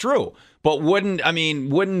 That's true. But wouldn't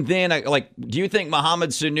then, do you think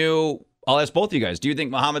Mohamed Sanu, I'll ask both of you guys, do you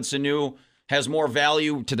think Mohamed Sanu has more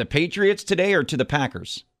value to the Patriots today or to the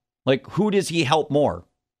Packers? Like, who does he help more,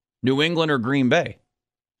 New England or Green Bay?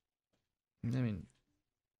 I mean,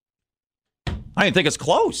 I didn't think it's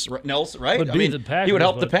close, Nelson, right? Would be the Packers, he would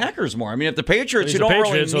help the Packers more. I mean, if the Patriots, He's you the don't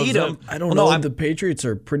Patriots, really need so him. I don't know. The Patriots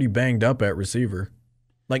are pretty banged up at receiver.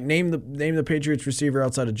 Like, name the Patriots receiver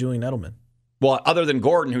outside of Julian Edelman. Well, other than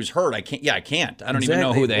Gordon, who's hurt, I can't. Yeah, I can't. I don't even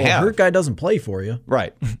know who they have. Hurt guy doesn't play for you.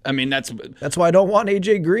 Right. I mean, that's why I don't want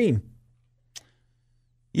AJ Green.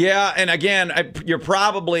 Yeah, and again, you're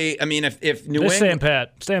probably. I mean, if New England,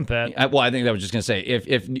 Stand pat. Well, I think I was just gonna say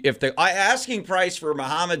if the asking price for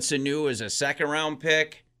Mohamed Sanu is a second-round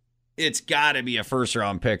pick, it's got to be a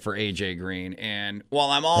first-round pick for AJ Green. And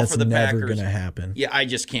while I'm all for the Packers, that's never gonna happen. Yeah, I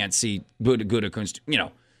just can't see Gutekunst.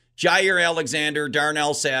 Jair Alexander,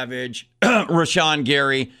 Darnell Savage, Rashawn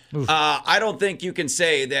Gary. I don't think you can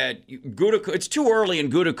say that it's too early in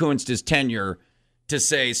Gutekunst's tenure to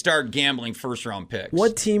say start gambling first-round picks.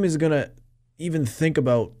 What team is going to even think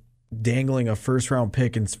about dangling a first-round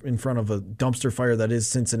pick in front of a dumpster fire that is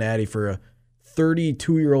Cincinnati for a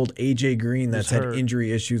 32-year-old AJ Green that's had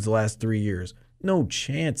injury issues the last 3 years? No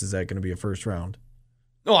chance is that going to be a first round.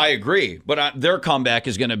 No, I agree. But their comeback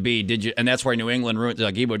is going to be, and that's why New England ruins,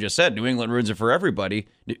 like Ebo just said, New England ruins it for everybody.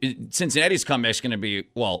 Cincinnati's comeback is going to be,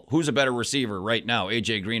 who's a better receiver right now,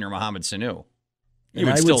 AJ Green or Mohamed Sanu? I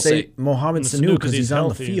would say Mohamed Sanu because he's on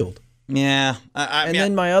the field. Yeah.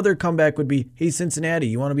 Then my other comeback would be, hey, Cincinnati,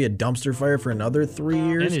 you want to be a dumpster fire for another 3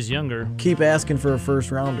 years? And he's younger. Keep asking for a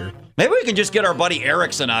first rounder. Maybe we can just get our buddy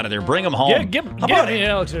Erickson out of there. Bring him home. Get me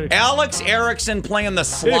Alex Erickson. Alex Erickson playing the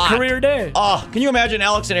slot. Career day. Oh, can you imagine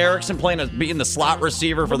Alex Erickson being the slot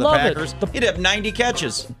receiver for the Packers? He'd have 90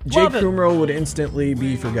 catches. Jake Kumro would instantly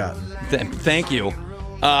be forgotten. Thank you.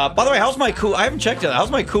 By the way, I haven't checked it. How's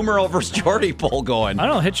my Kumaro versus Jordy poll going? I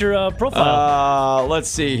don't know. Hit your profile. Let's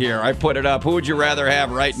see here. I put it up. Who would you rather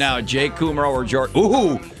have right now, Jake Kumaro or Jordy?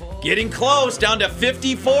 Ooh, getting close. Down to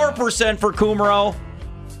 54% for Kumaro.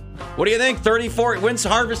 What do you think? 34. When's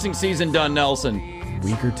harvesting season done, Nelson?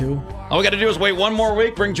 Week or two. All we got to do is wait one more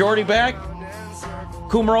week, bring Jordy back.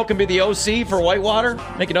 Kumaro can be the OC for Whitewater.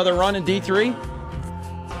 Make another run in D3.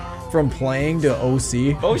 From playing to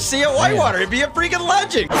OC. OC at Whitewater. It'd be a freaking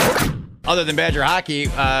legend. Other than Badger hockey,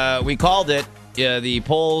 we called it. The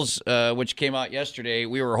polls, which came out yesterday,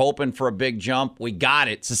 we were hoping for a big jump. We got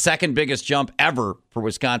it. It's the second biggest jump ever for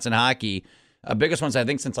Wisconsin hockey. Biggest ones, I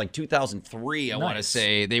think, since like 2003, I want to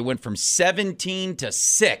say. They went from 17 to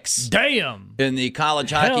 6. Damn. In the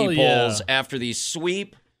college hockey polls after the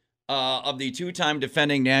sweep of the two-time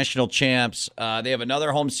defending national champs. They have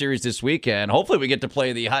another home series this weekend. Hopefully we get to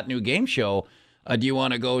play the hot new game show. Do you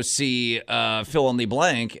want to go see fill in the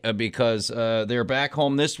blank? Because they're back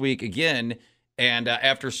home this week again. And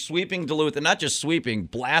after sweeping Duluth, and not just sweeping,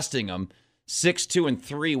 blasting them, 6-2 and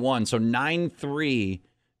 3-1. So 9-3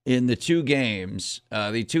 in the two games.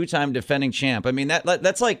 The two-time defending champ. I mean,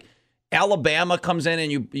 that's like Alabama comes in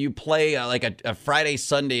and you play like a Friday,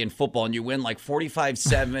 Sunday in football and you win like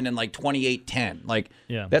 45-7 and like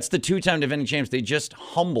 28-10. That's the two-time defending champs. They just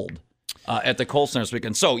humbled at the Kohl Center this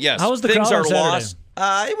weekend. So, yes, how was the things crowd are lost.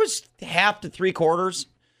 It was half to three-quarters.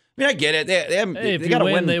 I mean, I get it. They got to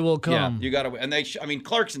win. They will come. Yeah, you got to win. And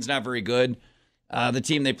Clarkson's not very good. The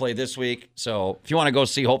team they play this week. So if you want to go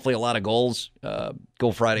see, hopefully, a lot of goals,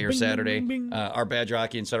 go Friday or Saturday. Bing. Our Badger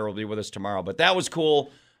Hockey Insider will be with us tomorrow. But that was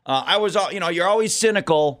cool. You're always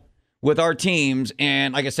cynical with our teams.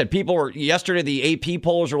 And like I said, yesterday the AP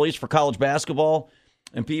poll was released for college basketball.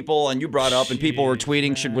 And you brought up, and people were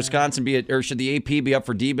tweeting, should Wisconsin should the AP be up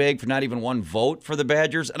for DBAG for not even one vote for the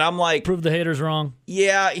Badgers? And I'm like, prove the haters wrong.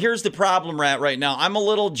 Yeah, here's the problem right now. I'm a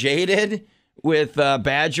little jaded with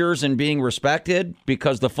Badgers and being respected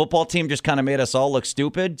because the football team just kind of made us all look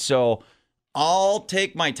stupid. So I'll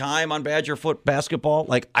take my time on Badger basketball.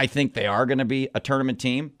 Like, I think they are going to be a tournament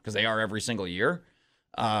team because they are every single year.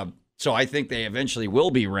 So I think they eventually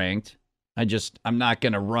will be ranked. I'm not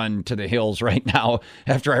going to run to the hills right now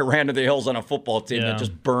after I ran to the hills on a football team that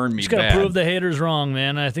just burned me Just got bad. to prove the haters wrong,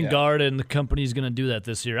 man. I think Guard and the company is going to do that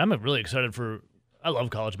this year. I'm really excited I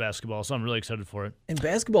love college basketball, so I'm really excited for it. And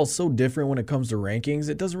basketball is so different when it comes to rankings.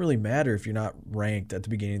 It doesn't really matter if you're not ranked at the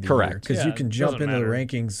beginning of the year. Correct. Because you can jump into the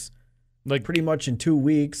rankings like pretty much in 2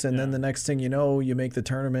 weeks, and then the next thing you know, you make the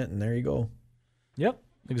tournament, and there you go. Yep,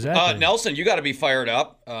 exactly. Nelson, you got to be fired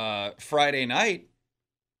up. Friday night,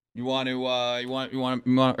 you want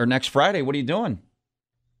or next Friday? What are you doing?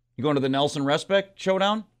 You going to the Nelson Respect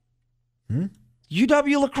Showdown?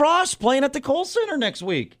 UW Lacrosse playing at the Kohl Center next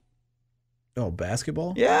week. Oh,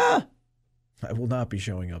 basketball? Yeah. I will not be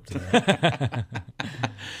showing up to that.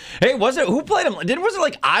 Hey, who played him? Was it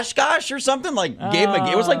like Oshkosh or something? Like gave him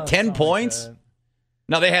it was like 10 points.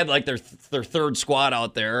 No, they had like their third squad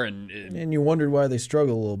out there, and you wondered why they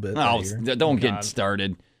struggled a little bit. Don't get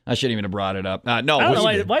started. I shouldn't even have brought it up. No, I don't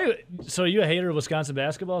know why. So are you a hater of Wisconsin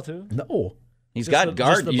basketball too? No. He's got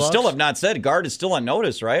Guard. You still have not said Guard is still on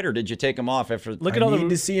notice, right? Or did you take him off after? I need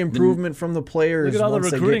to see improvement from the players. Look at all the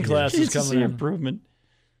recruiting classes coming in. Improvement.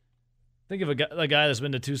 Think of a guy that's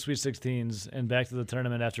been to 2 Sweet 16s and back to the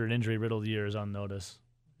tournament after an injury-riddled year is on notice.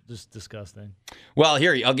 Just disgusting. Well,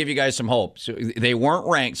 here, I'll give you guys some hope. So they weren't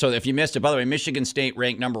ranked. So if you missed it, by the way, Michigan State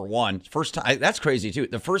ranked number 1. First time. That's crazy, too.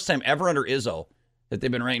 The first time ever under Izzo that they've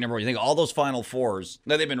been ranked number 1. You think all those Final Fours,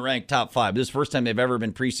 now they've been ranked top 5. This is the first time they've ever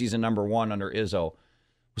been preseason number 1 under Izzo.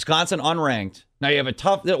 Wisconsin unranked. Now you have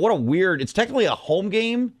it's technically a home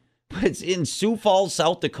game, but it's in Sioux Falls,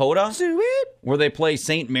 South Dakota, where they play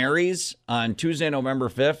St. Mary's on Tuesday, November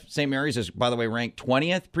 5th. St. Mary's is, by the way, ranked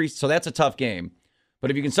 20th. So that's a tough game. But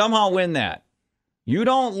if you can somehow win that, you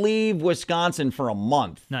don't leave Wisconsin for a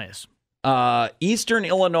month. Nice. Eastern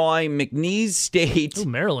Illinois, McNeese State. Ooh,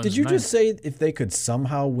 Maryland. Did you just say if they could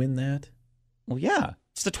somehow win that? Well, yeah.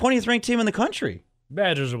 It's the 20th ranked team in the country.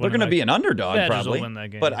 Badgers will win. They're going to be an underdog, Badgers probably. will win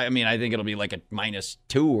that game. But, I mean, I think it'll be like a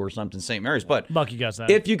 -2 or something, St. Mary's. But Bucky got that.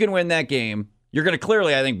 If you can win that game, you're going to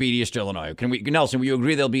clearly, I think, beat Eastern Illinois. Nelson, will you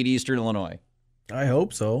agree they'll beat Eastern Illinois? I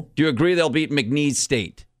hope so. Do you agree they'll beat McNeese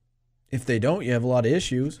State? If they don't, you have a lot of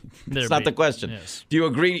issues. That's not the question. Yes. Do you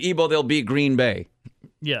agree, Ebo, they'll beat Green Bay?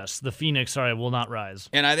 Yes, the Phoenix, will not rise.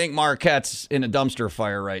 And I think Marquette's in a dumpster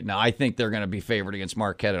fire right now. I think they're going to be favored against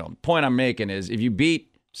Marquette at home. The point I'm making is if you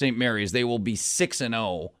beat St. Mary's, they will be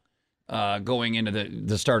 6-0 going into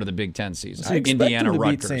the start of the Big Ten season. I expect Indiana, them to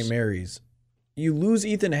Rutgers. beat St. Mary's. You lose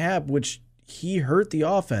Ethan Happ, which he hurt the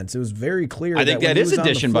offense. It was very clear. I think that is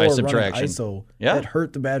addition by subtraction. ISO, yeah, that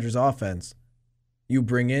hurt the Badgers' offense. You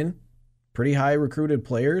bring in pretty high recruited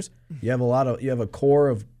players. You have a core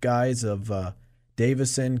of guys of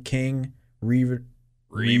Davison, King, Reavers.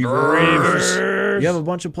 You have a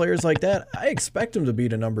bunch of players like that. I expect them to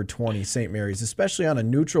beat a number 20 St. Mary's, especially on a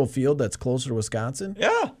neutral field that's closer to Wisconsin. Yeah.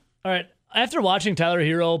 All right. After watching Tyler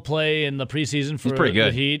Hero play in the preseason for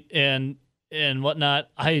the Heat and whatnot,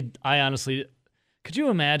 I honestly, could you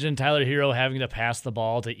imagine Tyler Hero having to pass the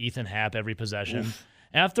ball to Ethan Happ every possession? Oof.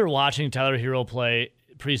 After watching Tyler Hero play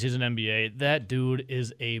preseason NBA, that dude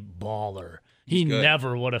is a baller. He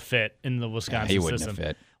never would have fit in the Wisconsin system. He wouldn't have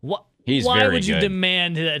fit. Why would you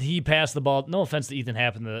demand that he pass the ball? No offense to Ethan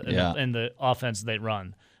Happ in the offense they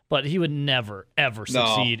run, but he would never, ever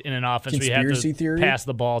succeed in an offense where you have to pass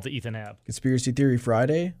the ball to Ethan Happ. Conspiracy theory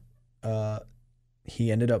Friday,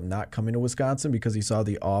 he ended up not coming to Wisconsin because he saw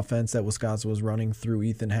the offense that Wisconsin was running through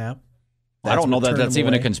Ethan Happ. I don't know that that's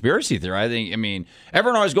even a conspiracy theory. I mean,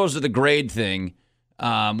 everyone always goes to the grade thing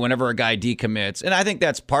whenever a guy decommits, and I think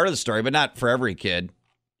that's part of the story, but not for every kid.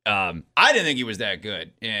 I didn't think he was that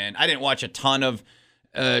good, and I didn't watch a ton of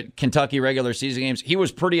Kentucky regular season games. He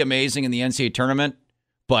was pretty amazing in the NCAA tournament,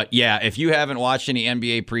 but yeah, if you haven't watched any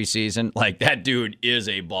NBA preseason, like that dude is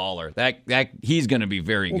a baller. That he's going to be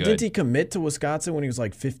very good. Didn't he commit to Wisconsin when he was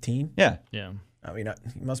like 15? Yeah. I mean,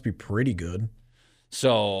 he must be pretty good.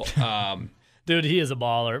 So, dude, he is a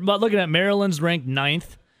baller. But looking at Maryland's ranked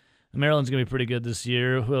 9th. Maryland's going to be pretty good this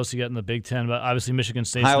year. Who else you got in the Big Ten? But obviously Michigan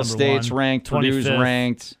State's Ohio number State's 1. ranked. 25th. Purdue's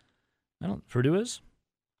ranked. Purdue is?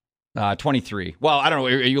 23. Well, I don't know.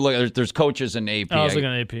 You look. There's coaches in AP. I was looking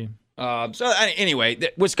at AP. So anyway,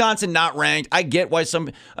 Wisconsin not ranked. I get why some.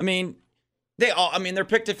 I mean, they're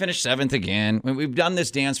picked to finish 7th again. I mean, we've done this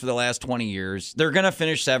dance for the last 20 years. They're going to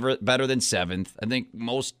finish better than 7th. I think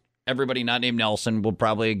everybody not named Nelson will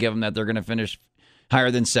probably give them that they're going to finish higher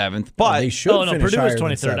than 7th. But they should finish Purdue higher was than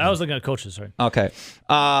 23rd. 7th. I was looking at coaches, sorry. Okay.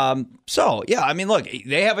 So, yeah, I mean, look,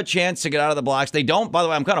 they have a chance to get out of the blocks. They don't, by the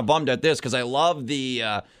way, I'm kind of bummed at this because I love the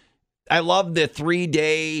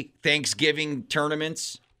 3-day Thanksgiving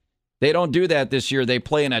tournaments. They don't do that this year. They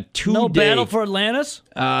play in a 2-day. No battle for Atlantis?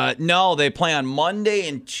 No, they play on Monday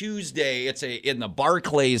and Tuesday. It's in the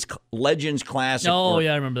Barclays Legends Classic. Oh,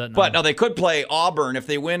 yeah, I remember that now. But no, they could play Auburn if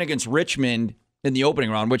they win against Richmond in the opening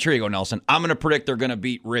round, which here you go, Nelson. I'm going to predict they're going to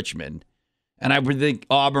beat Richmond. And I would think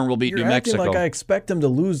Auburn will beat You're New acting Mexico. like I expect them to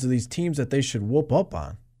lose to these teams that they should whoop up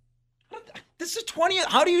on. This is 20th.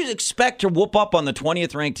 How do you expect to whoop up on the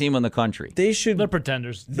 20th ranked team in the country? They should. They're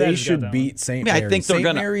pretenders. They Badgers got should that beat St. Yeah, I Mary's. think they're St.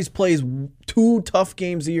 gonna- Mary's plays 2 tough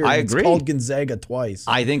games a year. I and agree. It's called Gonzaga twice.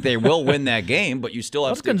 I think they will win that game, but you still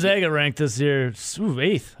have What's to. Gonzaga ranked this year? Ooh,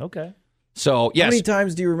 8th. Okay. So, How yes. many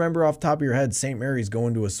times do you remember off the top of your head St. Mary's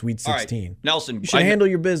going to a Sweet All right, 16? Nelson, You should handle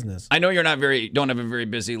your business. I know you're don't have a very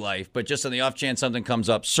busy life, but just on the off chance something comes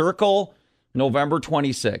up, circle November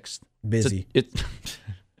 26th. Busy.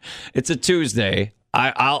 It's a Tuesday.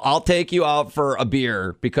 I'll take you out for a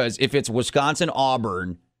beer because if it's Wisconsin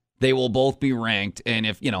Auburn, they will both be ranked, and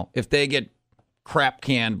if they get crap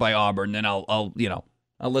canned by Auburn, then I'll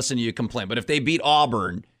listen to you complain. But if they beat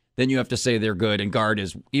Auburn, then you have to say they're good. And Guard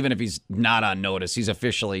is, even if he's not on notice, he's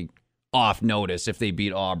officially off notice if they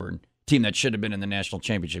beat Auburn, team that should have been in the national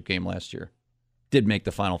championship game last year, did make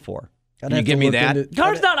the Final Four. Can you give me that?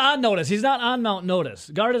 Guard's not on notice. He's not on Mount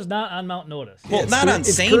Notice. Guard is not on Mount Notice. Well, not on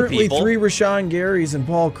It's sane currently people. 3 Rashawn Garys and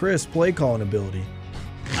Paul Chris play calling ability.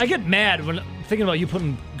 I get mad when thinking about you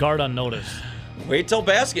putting Guard on notice. Wait till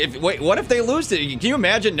basket. What if they lose to? Can you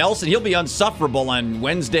imagine Nelson? He'll be insufferable on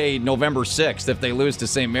Wednesday, November 6th if they lose to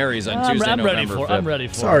St. Mary's on Tuesday, I'm ready November for 5th. it. I'm ready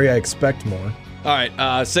for Sorry, it. I expect more. All right,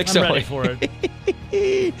 6:08. I'm ready for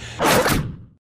it.